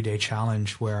the 30-day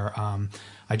challenge, where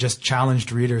I just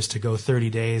challenged readers to go 30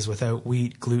 days without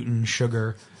wheat, gluten,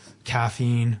 sugar,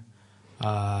 caffeine,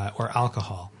 or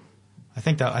alcohol. I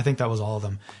think that was all of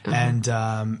them. Mm-hmm.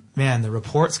 And man, the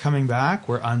reports coming back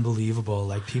were unbelievable.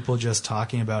 Like, people just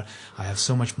talking about, I have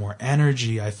so much more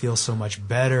energy, I feel so much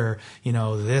better,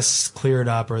 this cleared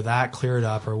up or that cleared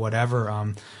up or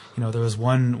whatever. There was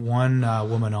one woman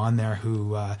on there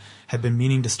who had been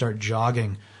meaning to start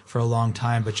jogging for a long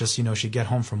time, but just, she'd get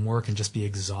home from work and just be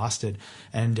exhausted.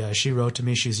 And she wrote to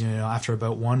me, she's, after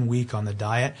about 1 week on the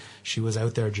diet, she was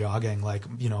out there jogging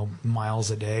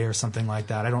miles a day or something like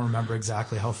that. I don't remember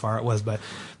exactly how far it was, but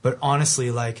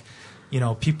honestly,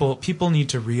 people need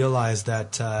to realize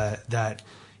that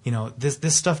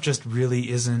this stuff just really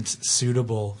isn't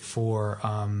suitable for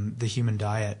the human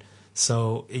diet.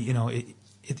 So,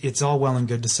 it's all well and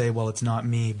good to say, well, it's not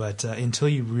me, but until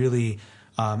you really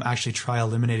actually try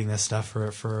eliminating this stuff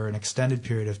for an extended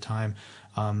period of time,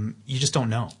 you just don't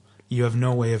know. You have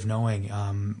no way of knowing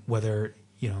whether,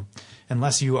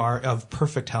 unless you are of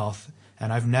perfect health,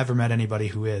 and I've never met anybody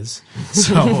who is.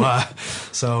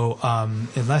 So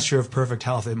unless you're of perfect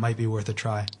health, it might be worth a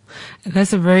try.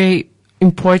 That's a very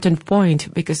important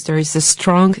point, because there is a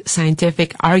strong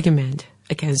scientific argument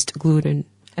against gluten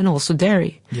and also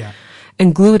dairy. Yeah.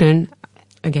 And gluten,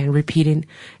 again, repeating,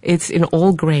 it's in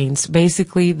all grains.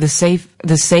 Basically, the safe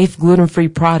gluten-free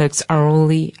products are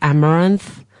only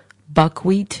amaranth,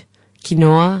 buckwheat,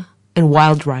 quinoa, and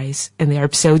wild rice. And they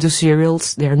are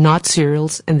pseudo-cereals. They are not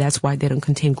cereals, and that's why they don't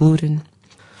contain gluten.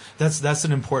 That's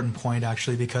an important point,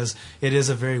 actually, because it is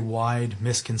a very wide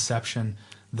misconception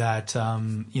that,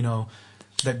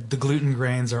 that the gluten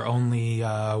grains are only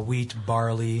wheat,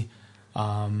 barley,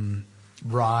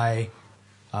 rye,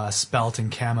 spelt,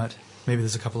 and kamut. Maybe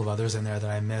there's a couple of others in there that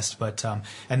I missed, but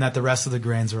and that the rest of the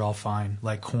grains are all fine,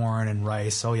 like corn and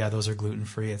rice. Oh yeah, those are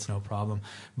gluten-free. It's no problem.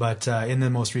 But in the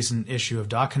most recent issue of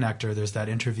Doc Connector, there's that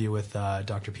interview with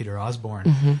Dr. Peter Osborne,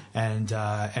 mm-hmm.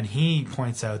 and he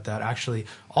points out that actually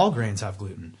all grains have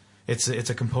gluten. It's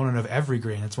a component of every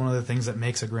grain. It's one of the things that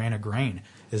makes a grain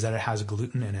is that it has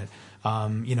gluten in it.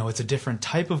 It's a different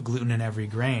type of gluten in every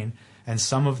grain, and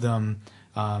some of them.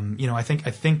 I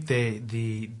think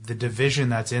the division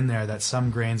that's in there, that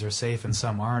some grains are safe and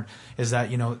some aren't, is that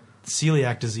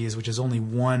celiac disease, which is only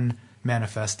one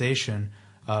manifestation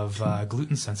of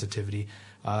gluten sensitivity,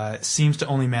 seems to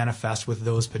only manifest with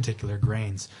those particular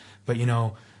grains. But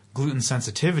gluten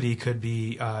sensitivity could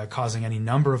be causing any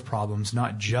number of problems,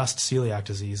 not just celiac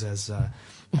disease, as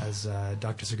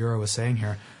Dr. Segura was saying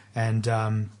here,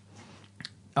 and.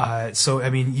 So, I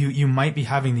mean, you might be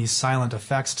having these silent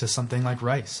effects to something like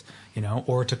rice,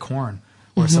 or to corn,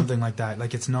 or mm-hmm. something like that.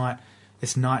 Like, it's not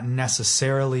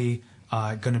necessarily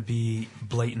going to be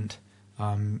blatant,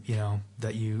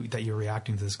 that you're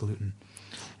reacting to this gluten.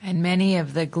 And many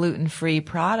of the gluten-free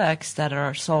products that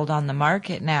are sold on the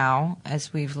market now,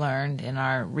 as we've learned in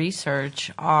our research,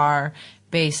 are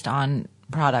based on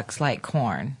products like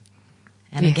corn.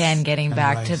 And yes. Again, getting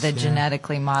back rice, to the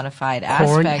genetically modified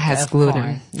corn aspect has of gluten.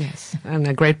 Corn. Yes, and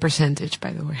a great percentage,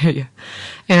 by the way. Yeah.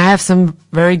 And I have some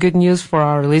very good news for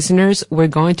our listeners. We're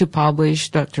going to publish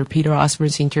Dr. Peter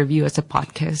Osborne's interview as a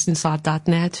podcast in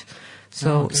SOTT.net.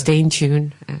 So stay in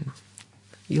tune, and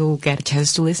you'll get a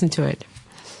chance to listen to it.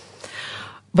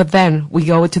 But then we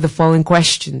go to the following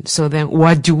question. So then,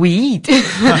 what do we eat?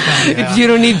 If you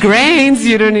don't eat grains,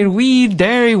 you don't eat wheat,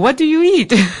 dairy, what do you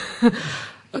eat?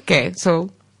 Okay, so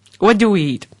what do we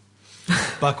eat?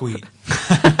 Buckwheat.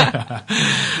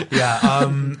 Yeah.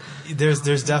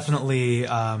 there's definitely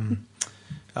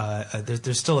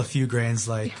there's still a few grains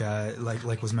like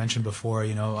was mentioned before.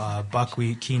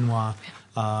 Buckwheat, quinoa,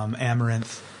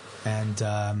 amaranth,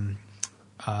 and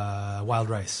wild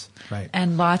rice, right?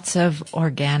 And lots of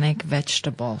organic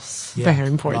vegetables. Yeah, Very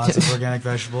important. Lots of organic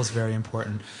vegetables, very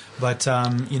important. But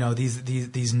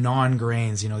these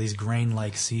non-grains, these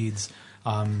grain-like seeds,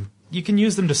 you can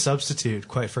use them to substitute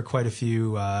for quite a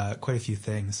few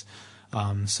things.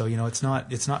 So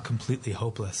it's not completely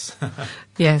hopeless.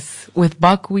 Yes, with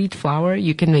buckwheat flour,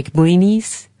 you can make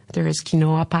blinis. There's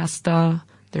quinoa pasta.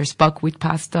 There's buckwheat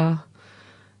pasta.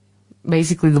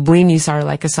 Basically, the blinis are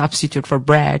like a substitute for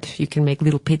bread. You can make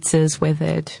little pizzas with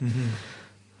it. Mm-hmm.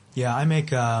 Yeah, I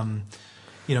make,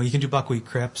 you can do buckwheat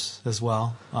crepes as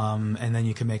well, and then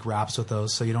you can make wraps with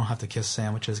those, so you don't have to kiss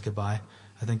sandwiches goodbye.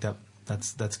 I think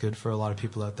that's good for a lot of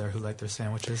people out there who like their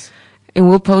sandwiches. And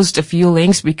we'll post a few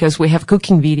links because we have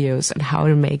cooking videos on how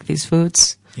to make these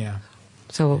foods. Yeah.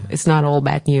 So it's not all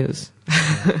bad news.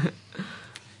 Yeah.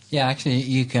 Yeah, actually,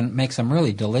 you can make some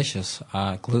really delicious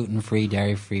gluten-free,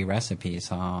 dairy-free recipes,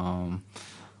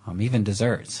 even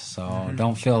desserts. So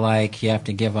don't feel like you have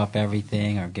to give up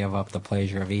everything or give up the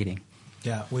pleasure of eating.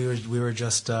 Yeah, we were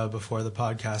just before the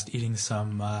podcast eating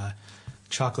some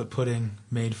chocolate pudding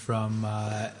made from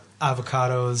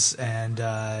avocados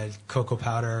and cocoa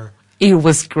powder. It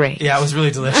was great. Yeah, it was really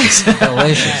delicious.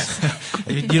 Delicious.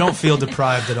 You don't feel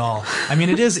deprived at all. I mean,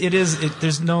 it is.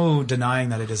 There's no denying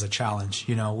that it is a challenge.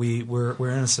 We're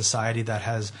in a society that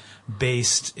has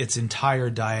based its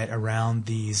entire diet around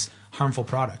these harmful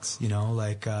products. Wheat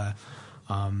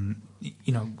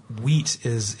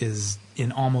is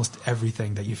in almost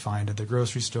everything that you find at the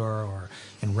grocery store or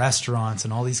in restaurants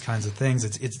and all these kinds of things.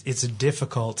 It's a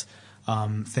difficult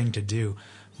thing to do,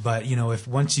 but if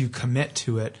once you commit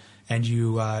to it. And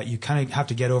you kind of have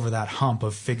to get over that hump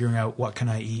of figuring out what can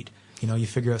I eat. You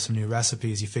figure out some new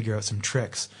recipes, you figure out some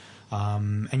tricks,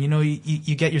 and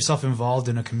you get yourself involved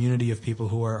in a community of people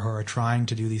who are trying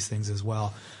to do these things as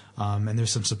well, and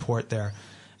there's some support there.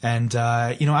 And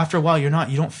after a while, you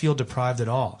don't feel deprived at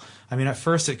all. I mean, at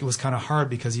first it was kind of hard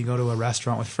because you go to a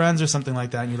restaurant with friends or something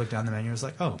like that, and you look down the menu, and it's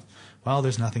like, oh, well,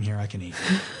 there's nothing here I can eat,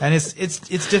 and it's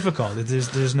difficult.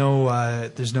 There's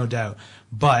no doubt.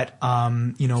 But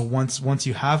once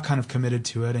you have kind of committed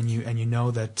to it, and you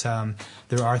know that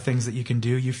there are things that you can do,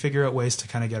 you figure out ways to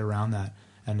kind of get around that,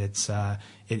 and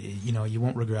you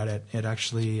won't regret it. It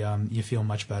actually you feel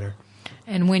much better.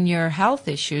 And when your health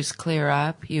issues clear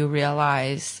up, you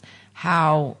realize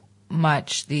how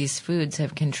much these foods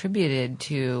have contributed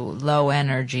to low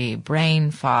energy,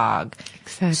 brain fog,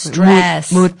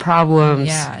 stress, mood problems.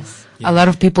 Yes. Yeah. A lot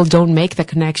of people don't make the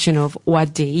connection of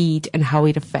what they eat and how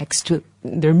it affects to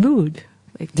their mood,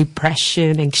 like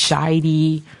depression,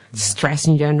 anxiety, stress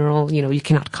in general. You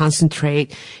cannot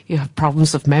concentrate. You have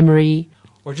problems of memory.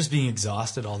 Or just being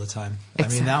exhausted all the time.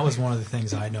 Exactly. I mean, that was one of the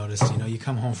things I noticed. You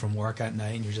come home from work at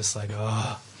night and you're just like,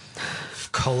 oh,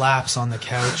 collapse on the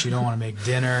couch. You don't want to make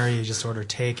dinner. You just order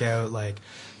takeout. Like,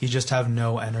 you just have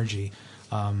no energy.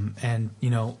 And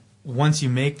once you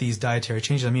make these dietary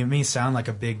changes, I mean, it may sound like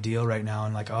a big deal right now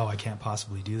and like, oh, I can't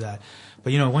possibly do that.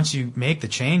 But, once you make the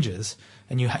changes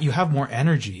and you have more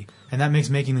energy, and that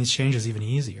makes making these changes even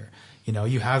easier.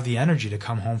 You have the energy to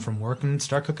come home from work and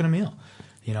start cooking a meal.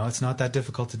 It's not that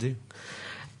difficult to do.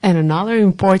 And another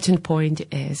important point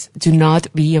is do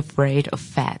not be afraid of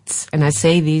fats. And I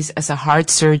say this as a heart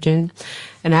surgeon.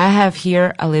 And I have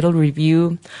here a little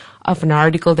review of an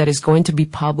article that is going to be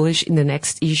published in the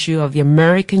next issue of the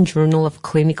American Journal of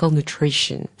Clinical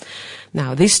Nutrition.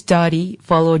 Now, this study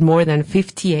followed more than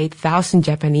 58,000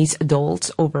 Japanese adults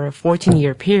over a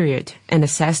 14-year period and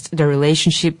assessed the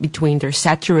relationship between their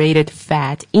saturated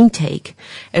fat intake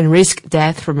and risk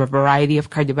death from a variety of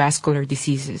cardiovascular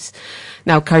diseases.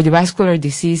 Now, cardiovascular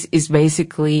disease is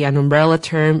basically an umbrella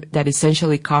term that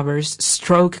essentially covers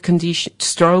stroke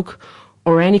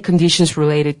or any conditions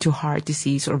related to heart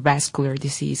disease or vascular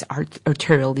disease,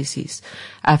 arterial disease,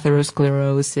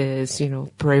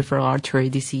 atherosclerosis, peripheral artery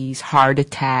disease, heart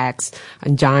attacks,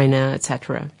 angina,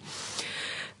 etc.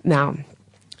 Now,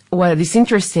 what is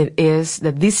interesting is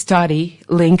that this study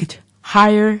linked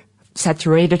higher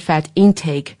saturated fat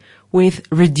intake with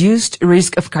reduced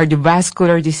risk of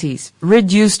cardiovascular disease.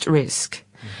 Reduced risk.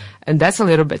 And that's a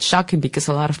little bit shocking because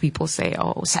a lot of people say,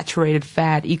 oh, saturated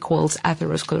fat equals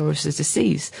atherosclerosis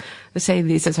disease. I say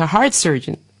this as a heart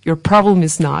surgeon. Your problem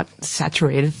is not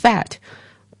saturated fat.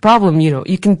 Problem, you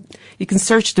can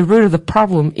search the root of the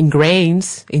problem in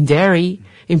grains, in dairy,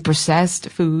 in processed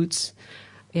foods,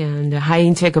 and a high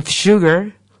intake of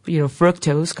sugar.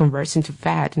 Fructose converts into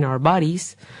fat in our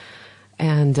bodies.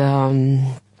 And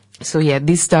So yeah,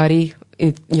 this study,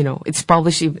 it's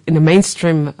published in a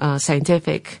mainstream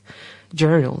scientific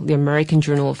journal, the American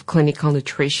Journal of Clinical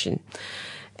Nutrition.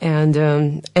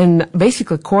 And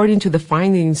basically, according to the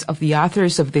findings of the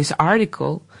authors of this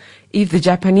article, if the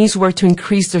Japanese were to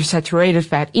increase their saturated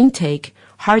fat intake,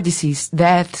 heart disease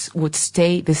deaths would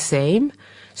stay the same,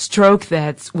 stroke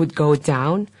deaths would go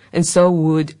down, and so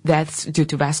would deaths due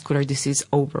to vascular disease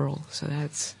overall. So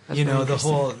that's the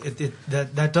whole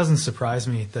that doesn't surprise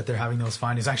me that they're having those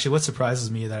findings. Actually, what surprises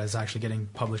me is that it's actually getting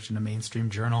published in a mainstream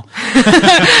journal.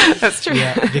 That's true.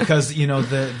 Yeah, because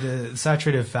the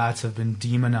saturated fats have been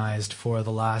demonized for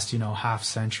the last half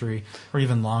century or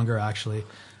even longer actually.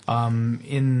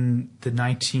 In the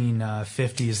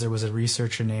 1950s, there was a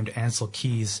researcher named Ansel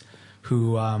Keys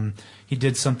who he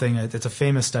did something. It's a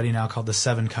famous study now called the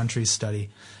 7 Countries Study.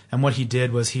 And what he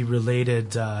did was he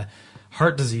related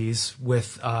heart disease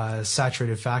with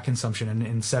saturated fat consumption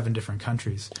in 7 different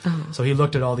countries. Uh-huh. So he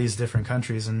looked at all these different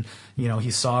countries, and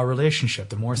he saw a relationship.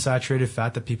 The more saturated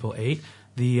fat that people ate,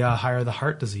 the higher the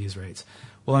heart disease rates.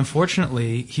 Well,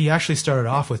 unfortunately, he actually started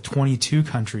off with 22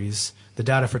 countries, the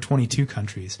data for 22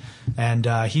 countries, and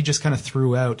he just kind of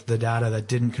threw out the data that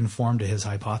didn't conform to his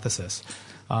hypothesis.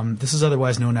 This is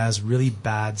otherwise known as really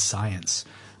bad science.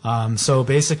 So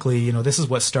basically, this is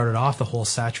what started off the whole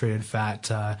saturated fat,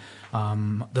 the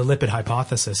lipid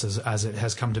hypothesis, as it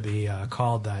has come to be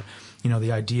called. That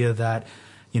the idea that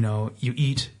you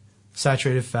eat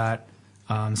saturated fat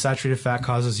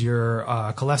causes your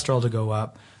cholesterol to go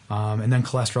up, and then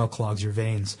cholesterol clogs your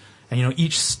veins. And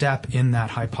each step in that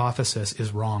hypothesis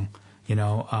is wrong. This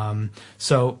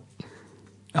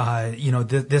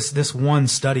one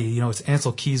study, it's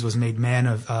Ansel Keys was made Man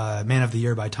of the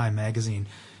Year by Time Magazine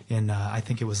in I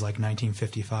think it was like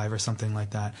 1955 or something like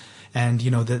that. And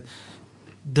that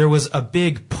there was a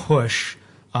big push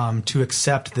to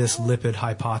accept this lipid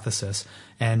hypothesis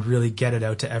and really get it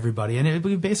out to everybody. And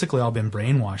we've basically all been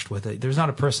brainwashed with it. There's not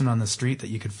a person on the street that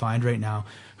you could find right now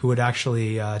who would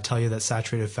actually tell you that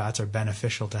saturated fats are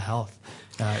beneficial to health.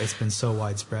 It's been so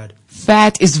widespread.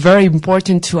 Fat is very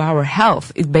important to our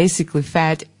health.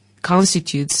 Fat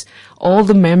constitutes all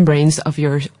the membranes of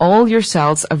all your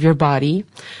cells of your body.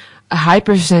 A high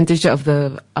percentage of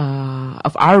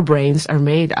our brains are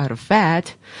made out of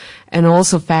fat, and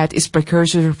also fat is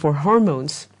precursor for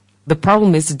hormones. The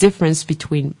problem is the difference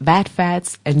between bad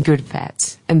fats and good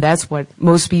fats, and that's what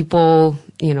most people,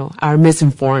 are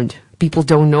misinformed. People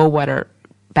don't know what are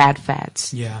bad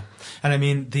fats. Yeah, and I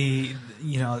mean the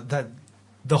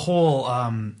whole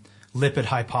lipid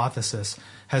hypothesis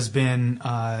has been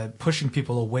pushing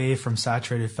people away from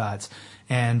saturated fats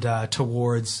and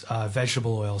towards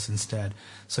vegetable oils instead.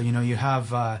 So you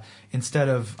have instead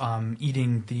of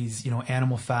eating these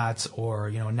animal fats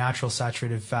or natural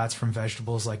saturated fats from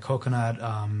vegetables like coconut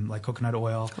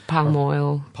oil, palm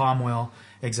oil,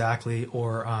 exactly,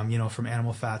 or from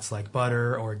animal fats like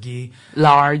butter or ghee,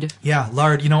 lard. Yeah,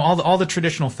 lard. All the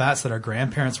traditional fats that our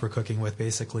grandparents were cooking with,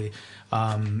 basically,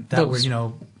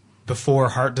 were before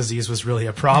heart disease was really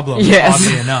a problem. Yes.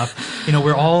 Oddly enough,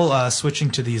 we're all switching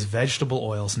to these vegetable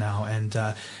oils now,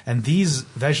 and these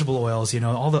vegetable oils,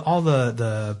 all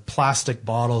the plastic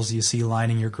bottles you see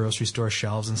lining your grocery store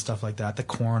shelves and stuff like that, the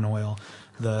corn oil,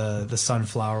 the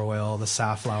sunflower oil, the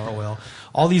safflower oil,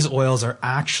 all these oils are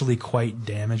actually quite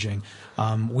damaging.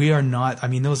 We are not. I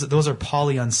mean, those are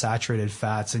polyunsaturated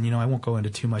fats, and I won't go into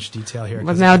too much detail here.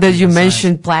 But now that you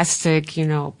mentioned plastic,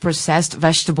 processed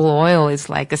vegetable oil is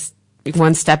like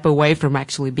one step away from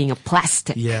actually being a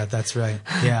plastic. Yeah, that's right.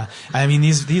 Yeah, I mean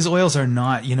these oils are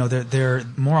not. They're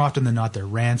more often than not they're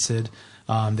rancid.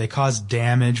 They cause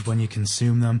damage when you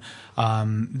consume them.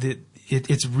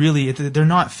 It's really they're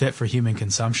not fit for human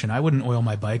consumption. I wouldn't oil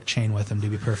my bike chain with them, to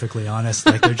be perfectly honest.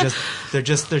 Like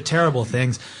they're terrible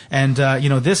things. And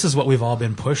this is what we've all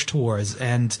been pushed towards.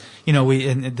 And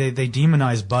they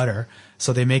demonize butter,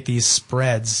 so they make these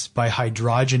spreads by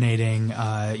hydrogenating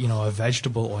a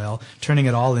vegetable oil, turning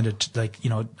it all into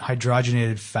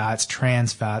hydrogenated fats,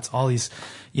 trans fats, all these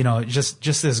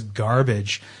just this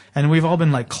garbage. And we've all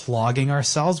been clogging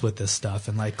ourselves with this stuff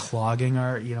and clogging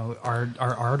our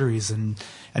arteries and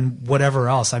whatever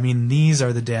else. I mean, these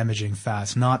are the damaging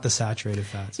fats, not the saturated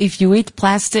fats. If you eat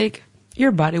plastic,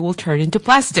 your body will turn into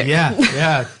plastic.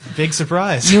 Yeah. Big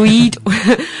surprise.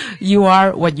 You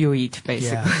are what you eat,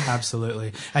 basically. Yeah,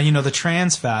 absolutely. And the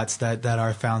trans fats that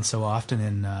are found so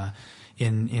often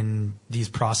in these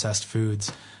processed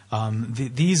foods,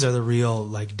 these are the real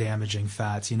damaging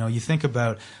fats. You think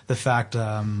about the fact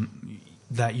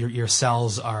that your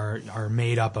cells are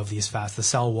made up of these fats. The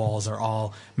cell walls are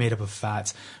all made up of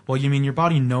fats. Well, your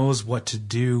body knows what to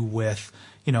do with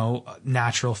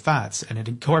natural fats, and it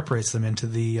incorporates them into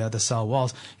the cell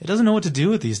walls. It doesn't know what to do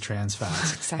with these trans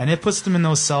fats. Exactly. And it puts them in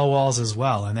those cell walls as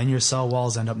well. And then your cell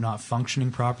walls end up not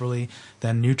functioning properly.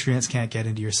 Then nutrients can't get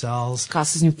into your cells.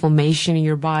 Causes inflammation in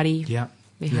your body. Yeah.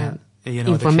 Behind Yeah.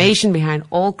 inflammation behind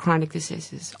all chronic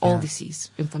diseases, all Yeah. disease,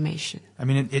 inflammation. I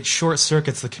mean, it short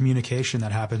circuits the communication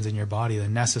that happens in your body, the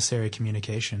necessary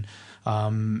communication,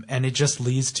 and it just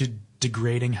leads to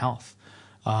degrading health.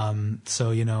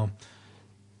 So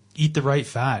eat the right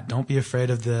fat. Don't be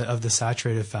afraid of the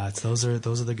saturated fats. Those are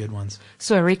the good ones.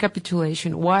 So a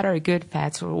recapitulation: what are good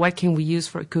fats, or what can we use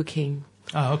for cooking?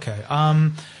 Oh, okay.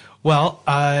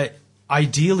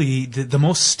 Ideally, the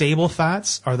most stable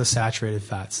fats are the saturated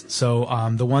fats. So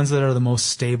the ones that are the most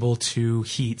stable to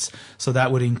heats. So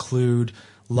that would include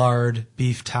lard,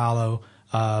 beef tallow,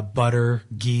 butter,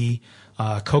 ghee,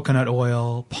 coconut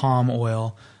oil, palm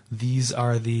oil. These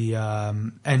are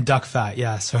and duck fat.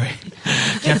 Yeah, sorry.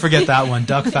 Can't forget that one.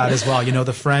 Duck fat as well.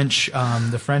 The French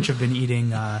have been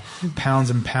eating pounds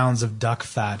and pounds of duck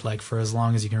fat, like, for as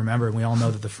long as you can remember. And we all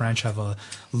know that the French have a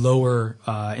lower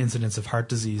incidence of heart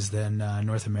disease than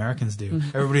North Americans do.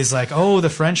 Mm-hmm. Everybody's like, oh, the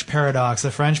French paradox.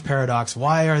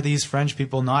 Why are these French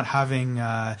people not having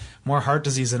more heart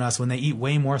disease than us when they eat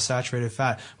way more saturated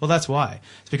fat? Well, that's why.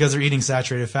 It's because they're eating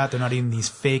saturated fat. They're not eating these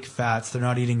fake fats. They're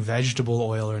not eating vegetable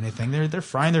oil or anything. They're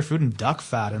frying their food in duck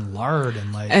fat and lard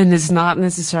and And it's not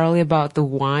necessarily about the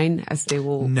wine, as they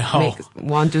will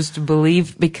want us to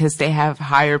believe, because they have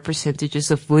higher percentages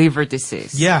of liver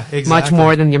disease. Yeah, exactly. Much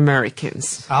more than the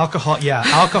Americans.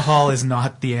 Alcohol is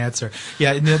not the answer.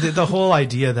 Yeah, the whole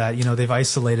idea that they've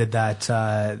isolated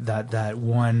that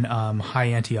one high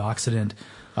antioxidant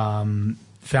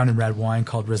found in red wine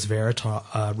called resveratrol.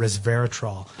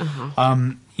 Uh-huh.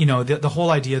 The whole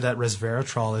idea that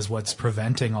resveratrol is what's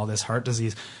preventing all this heart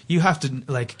disease. You have to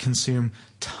consume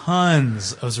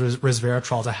tons of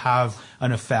resveratrol to have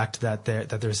an effect that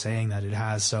they're saying that it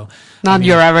has. So not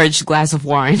your average glass of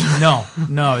wine. No,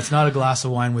 it's not a glass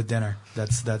of wine with dinner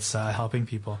that's helping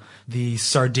people. The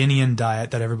Sardinian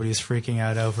diet that everybody's freaking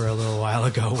out over a little while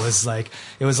ago was like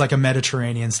a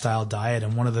Mediterranean style diet,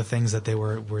 and one of the things that they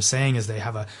were saying is they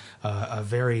have a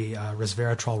very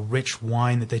resveratrol rich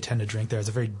wine that they tend to drink there. It's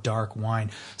a very dark wine,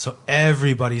 so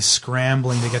everybody's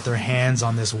scrambling to get their hands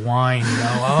on this wine.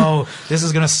 Oh, this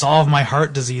is going to solve my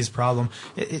heart disease problem.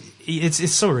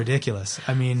 It's so ridiculous.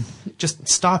 I mean, just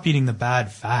stop eating the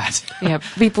bad fat. Yeah,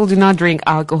 people do not drink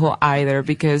alcohol either,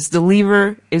 because the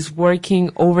liver is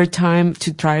working overtime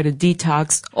to try to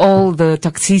detox all the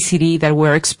toxicity that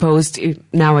we're exposed to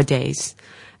nowadays.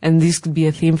 And this could be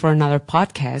a theme for another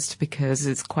podcast, because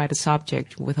it's quite a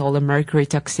subject with all the mercury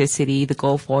toxicity, the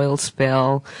Gulf oil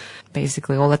spill,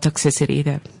 basically all the toxicity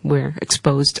that we're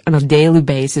exposed on a daily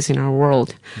basis in our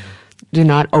world. Mm-hmm. Do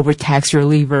not overtax your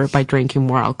liver by drinking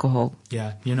more alcohol.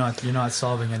 Yeah, you're not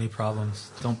solving any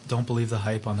problems. Don't believe the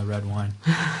hype on the red wine.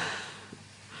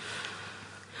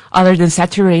 Other than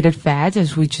saturated fat,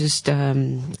 as we just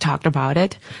talked about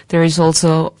it, there is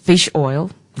also fish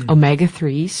oil,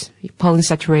 omega-3s,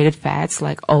 polyunsaturated fats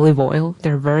like olive oil.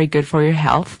 They're very good for your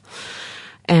health.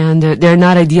 And they're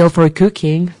not ideal for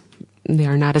cooking. They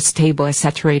are not as stable as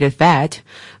saturated fat,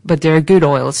 but they're good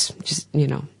oils.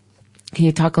 Can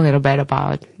you talk a little bit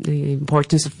about the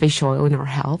importance of fish oil in our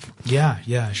health?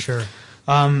 Yeah, sure.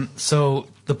 So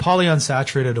the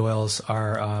polyunsaturated oils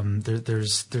are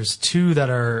there's two that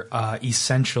are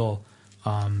essential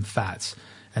fats,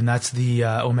 and that's the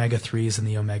omega-3s and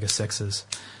the omega-6s.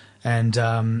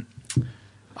 And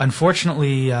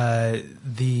unfortunately,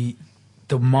 the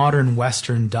modern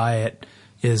Western diet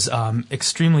is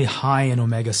extremely high in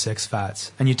omega-6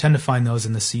 fats, and you tend to find those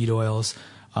in the seed oils.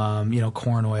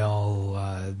 Corn oil,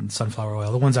 sunflower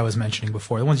oil, the ones I was mentioning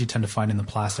before, the ones you tend to find in the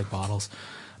plastic bottles.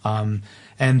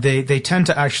 And they tend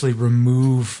to actually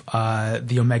remove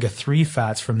the omega-3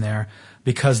 fats from there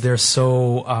because they're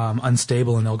so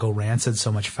unstable, and they'll go rancid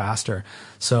so much faster.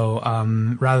 So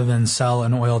rather than sell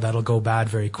an oil that'll go bad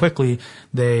very quickly,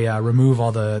 they remove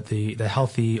all the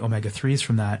healthy omega-3s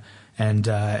from that, and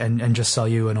just sell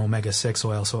you an omega-6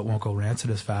 oil so it won't go rancid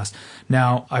as fast.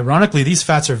 Now, ironically, these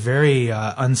fats are very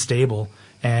unstable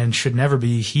and should never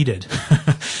be heated,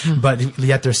 but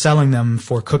yet they're selling them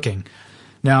for cooking.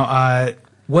 Now,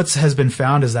 what has been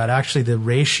found is that actually the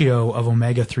ratio of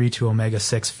omega-3 to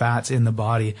omega-6 fats in the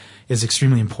body is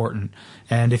extremely important.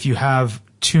 And if you have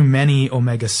too many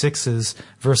omega-6s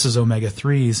versus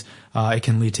omega-3s, it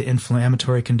can lead to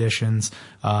inflammatory conditions.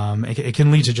 It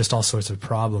can lead to just all sorts of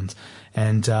problems.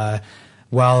 And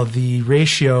while the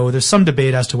ratio, there's some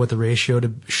debate as to what the ratio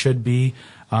should be.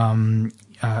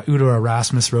 Udo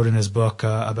Erasmus wrote in his book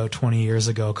about 20 years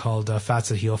ago called Fats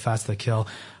That Heal, Fats That Kill,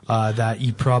 that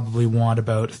you probably want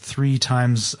about 3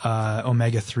 times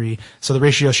omega-3. So the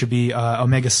ratio should be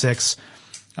omega-6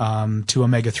 to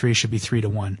omega-3 should be 3 to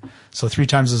 1. So 3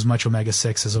 times as much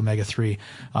omega-6 as omega-3.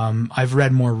 I've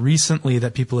read more recently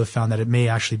that people have found that it may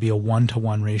actually be a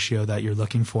 1-to-1 ratio that you're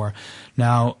looking for.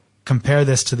 Now, compare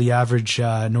this to the average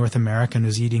North American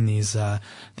who's eating these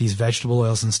vegetable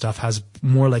oils and stuff, has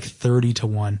more like 30 to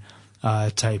 1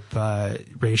 type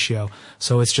ratio.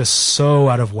 So it's just so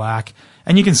out of whack.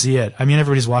 And you can see it. I mean,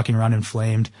 everybody's walking around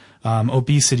inflamed.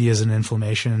 Obesity is an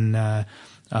inflammation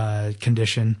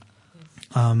condition.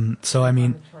 So I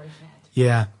mean,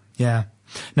 yeah.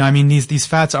 Now, I mean, these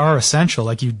fats are essential.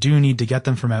 Like, you do need to get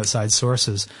them from outside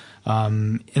sources.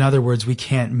 In other words, we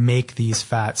can't make these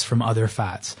fats from other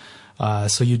fats.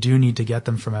 So you do need to get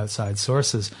them from outside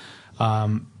sources.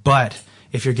 But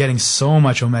if you're getting so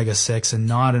much omega-6 and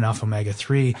not enough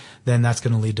omega-3, then that's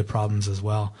going to lead to problems as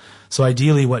well. So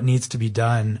ideally, what needs to be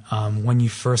done when you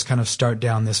first kind of start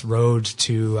down this road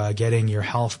to getting your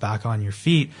health back on your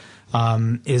feet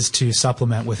is to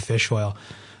supplement with fish oil.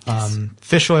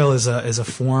 Fish oil is a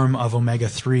form of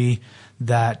omega-3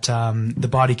 that the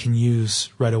body can use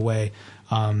right away.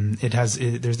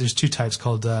 There's 2 types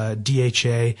called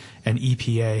DHA and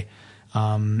EPA.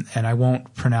 And I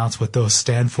won't pronounce what those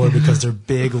stand for because they're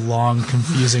big, long,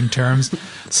 confusing terms.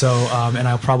 So, and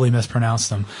I'll probably mispronounce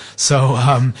them. So,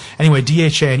 anyway,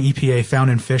 DHA and EPA found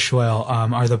in fish oil,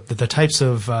 are the types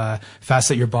of, fats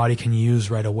that your body can use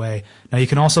right away. Now, you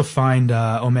can also find,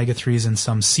 omega-3s in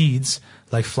some seeds,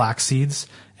 like flax seeds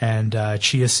and,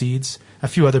 chia seeds, a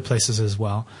few other places as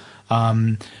well.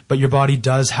 But your body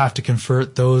does have to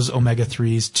convert those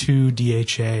omega-3s to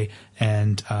DHA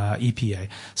and EPA.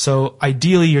 So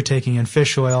ideally, you're taking in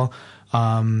fish oil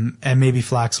and maybe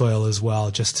flax oil as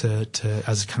well, just to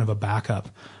as kind of a backup.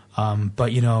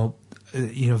 But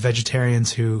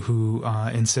vegetarians who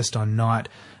insist on not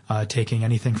taking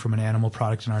anything from an animal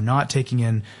product and are not taking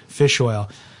in fish oil,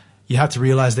 you have to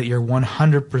realize that you're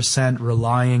 100%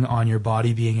 relying on your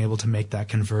body being able to make that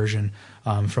conversion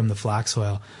from the flax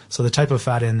oil. So the type of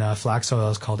fat in flax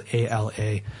oil is called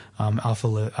ALA,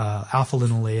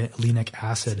 alpha-linolenic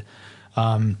acid.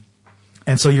 And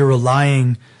so you're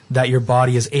relying that your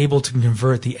body is able to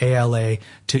convert the ALA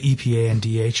to EPA and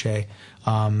DHA.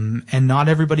 And not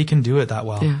everybody can do it that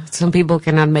well. Yeah, some people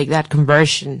cannot make that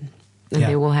conversion, and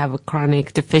they will have a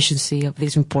chronic deficiency of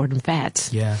these important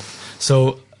fats. Yeah.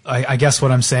 So I guess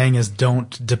what I'm saying is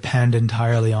don't depend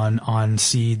entirely on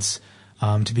seeds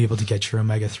to be able to get your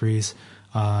omega-3s.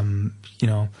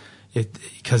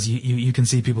 Because you can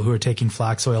see people who are taking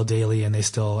flax oil daily and they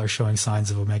still are showing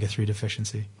signs of omega-3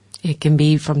 deficiency. It can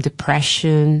be from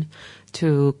depression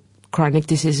to chronic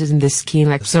diseases in the skin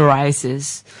like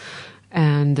psoriasis.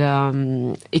 And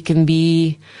it can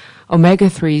be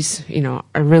omega-3s,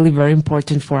 are really very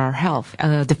important for our health.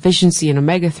 Deficiency in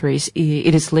omega-3s,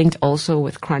 it is linked also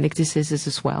with chronic diseases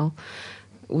as well.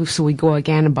 So we go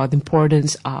again about the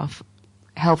importance of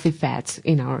healthy fats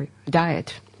in our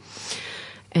diet.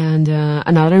 And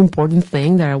another important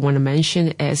thing that I want to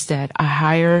mention is that a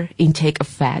higher intake of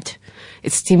fat,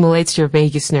 it stimulates your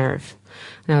vagus nerve.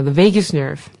 Now, the vagus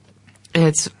nerve,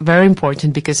 it's very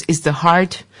important because it's the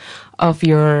heart of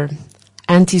your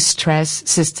anti-stress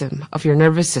system, of your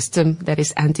nervous system that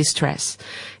is anti-stress.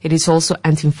 It is also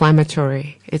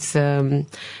anti-inflammatory. It's the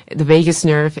vagus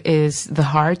nerve is the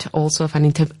heart also of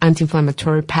an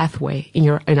anti-inflammatory pathway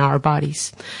in our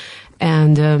bodies.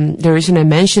 And the reason I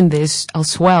mention this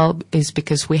as well is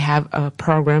because we have a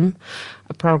program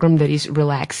that is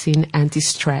relaxing,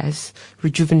 anti-stress,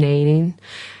 rejuvenating,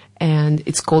 and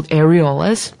it's called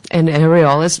Areolas. And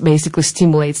Areolas basically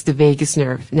stimulates the vagus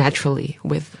nerve naturally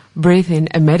with breathing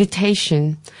and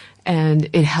meditation, and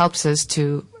it helps us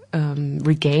to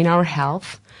regain our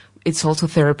health. It's also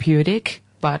therapeutic,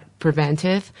 but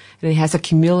preventive, and it has a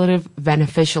cumulative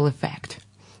beneficial effect.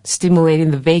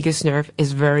 Stimulating the vagus nerve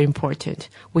is very important.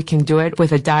 We can do it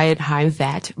with a diet high in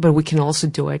fat, but we can also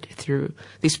do it through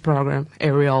this program,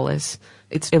 Areolas.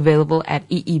 It's available at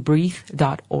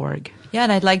eebreathe.org. Yeah,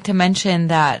 and I'd like to mention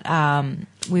that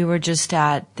we were just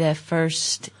at the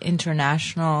first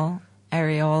International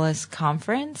Areolas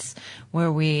Conference,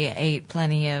 where we ate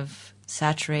plenty of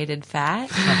saturated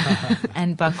fat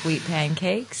and buckwheat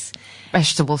pancakes.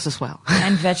 Vegetables as well.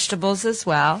 And vegetables as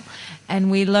well.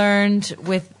 And we learned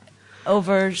with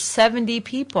over 70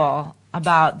 people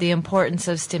about the importance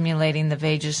of stimulating the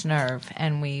vagus nerve.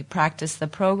 And we practiced the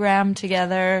program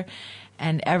together,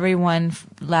 and everyone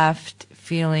left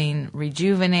feeling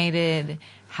rejuvenated,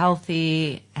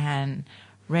 healthy, and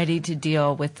ready to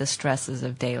deal with the stresses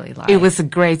of daily life. It was a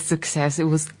great success. It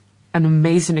was an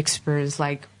amazing experience,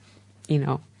 like, you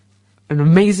know, an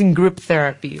amazing group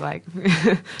therapy, like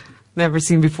never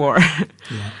seen before.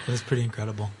 Yeah, it was pretty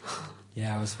incredible.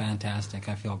 Yeah, it was fantastic.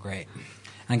 I feel great.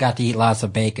 I got to eat lots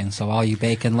of bacon, so all you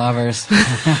bacon lovers.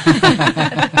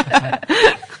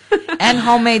 And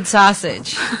homemade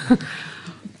sausage.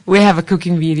 We have a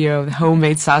cooking video of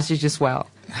homemade sausage as well.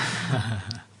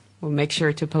 We'll make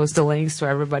sure to post the links to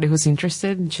everybody who's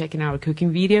interested in checking our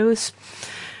cooking videos.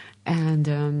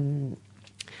 And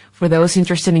for those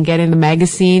interested in getting the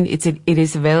magazine, it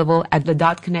is available at the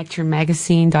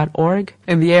 .connectyourmagazine.org.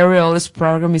 And the Areolas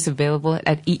program is available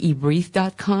at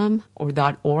eebreathe.com or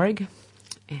 .org.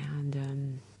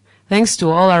 And thanks to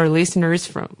all our listeners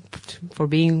for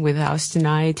being with us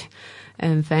tonight.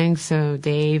 And thanks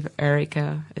Dave,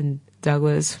 Erika, and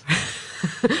Douglas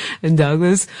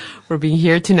for being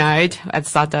here tonight at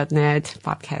SOTT.net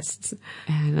podcasts.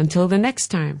 And until the next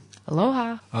time,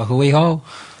 aloha. Ahui ho.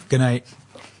 Good night.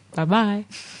 Bye-bye.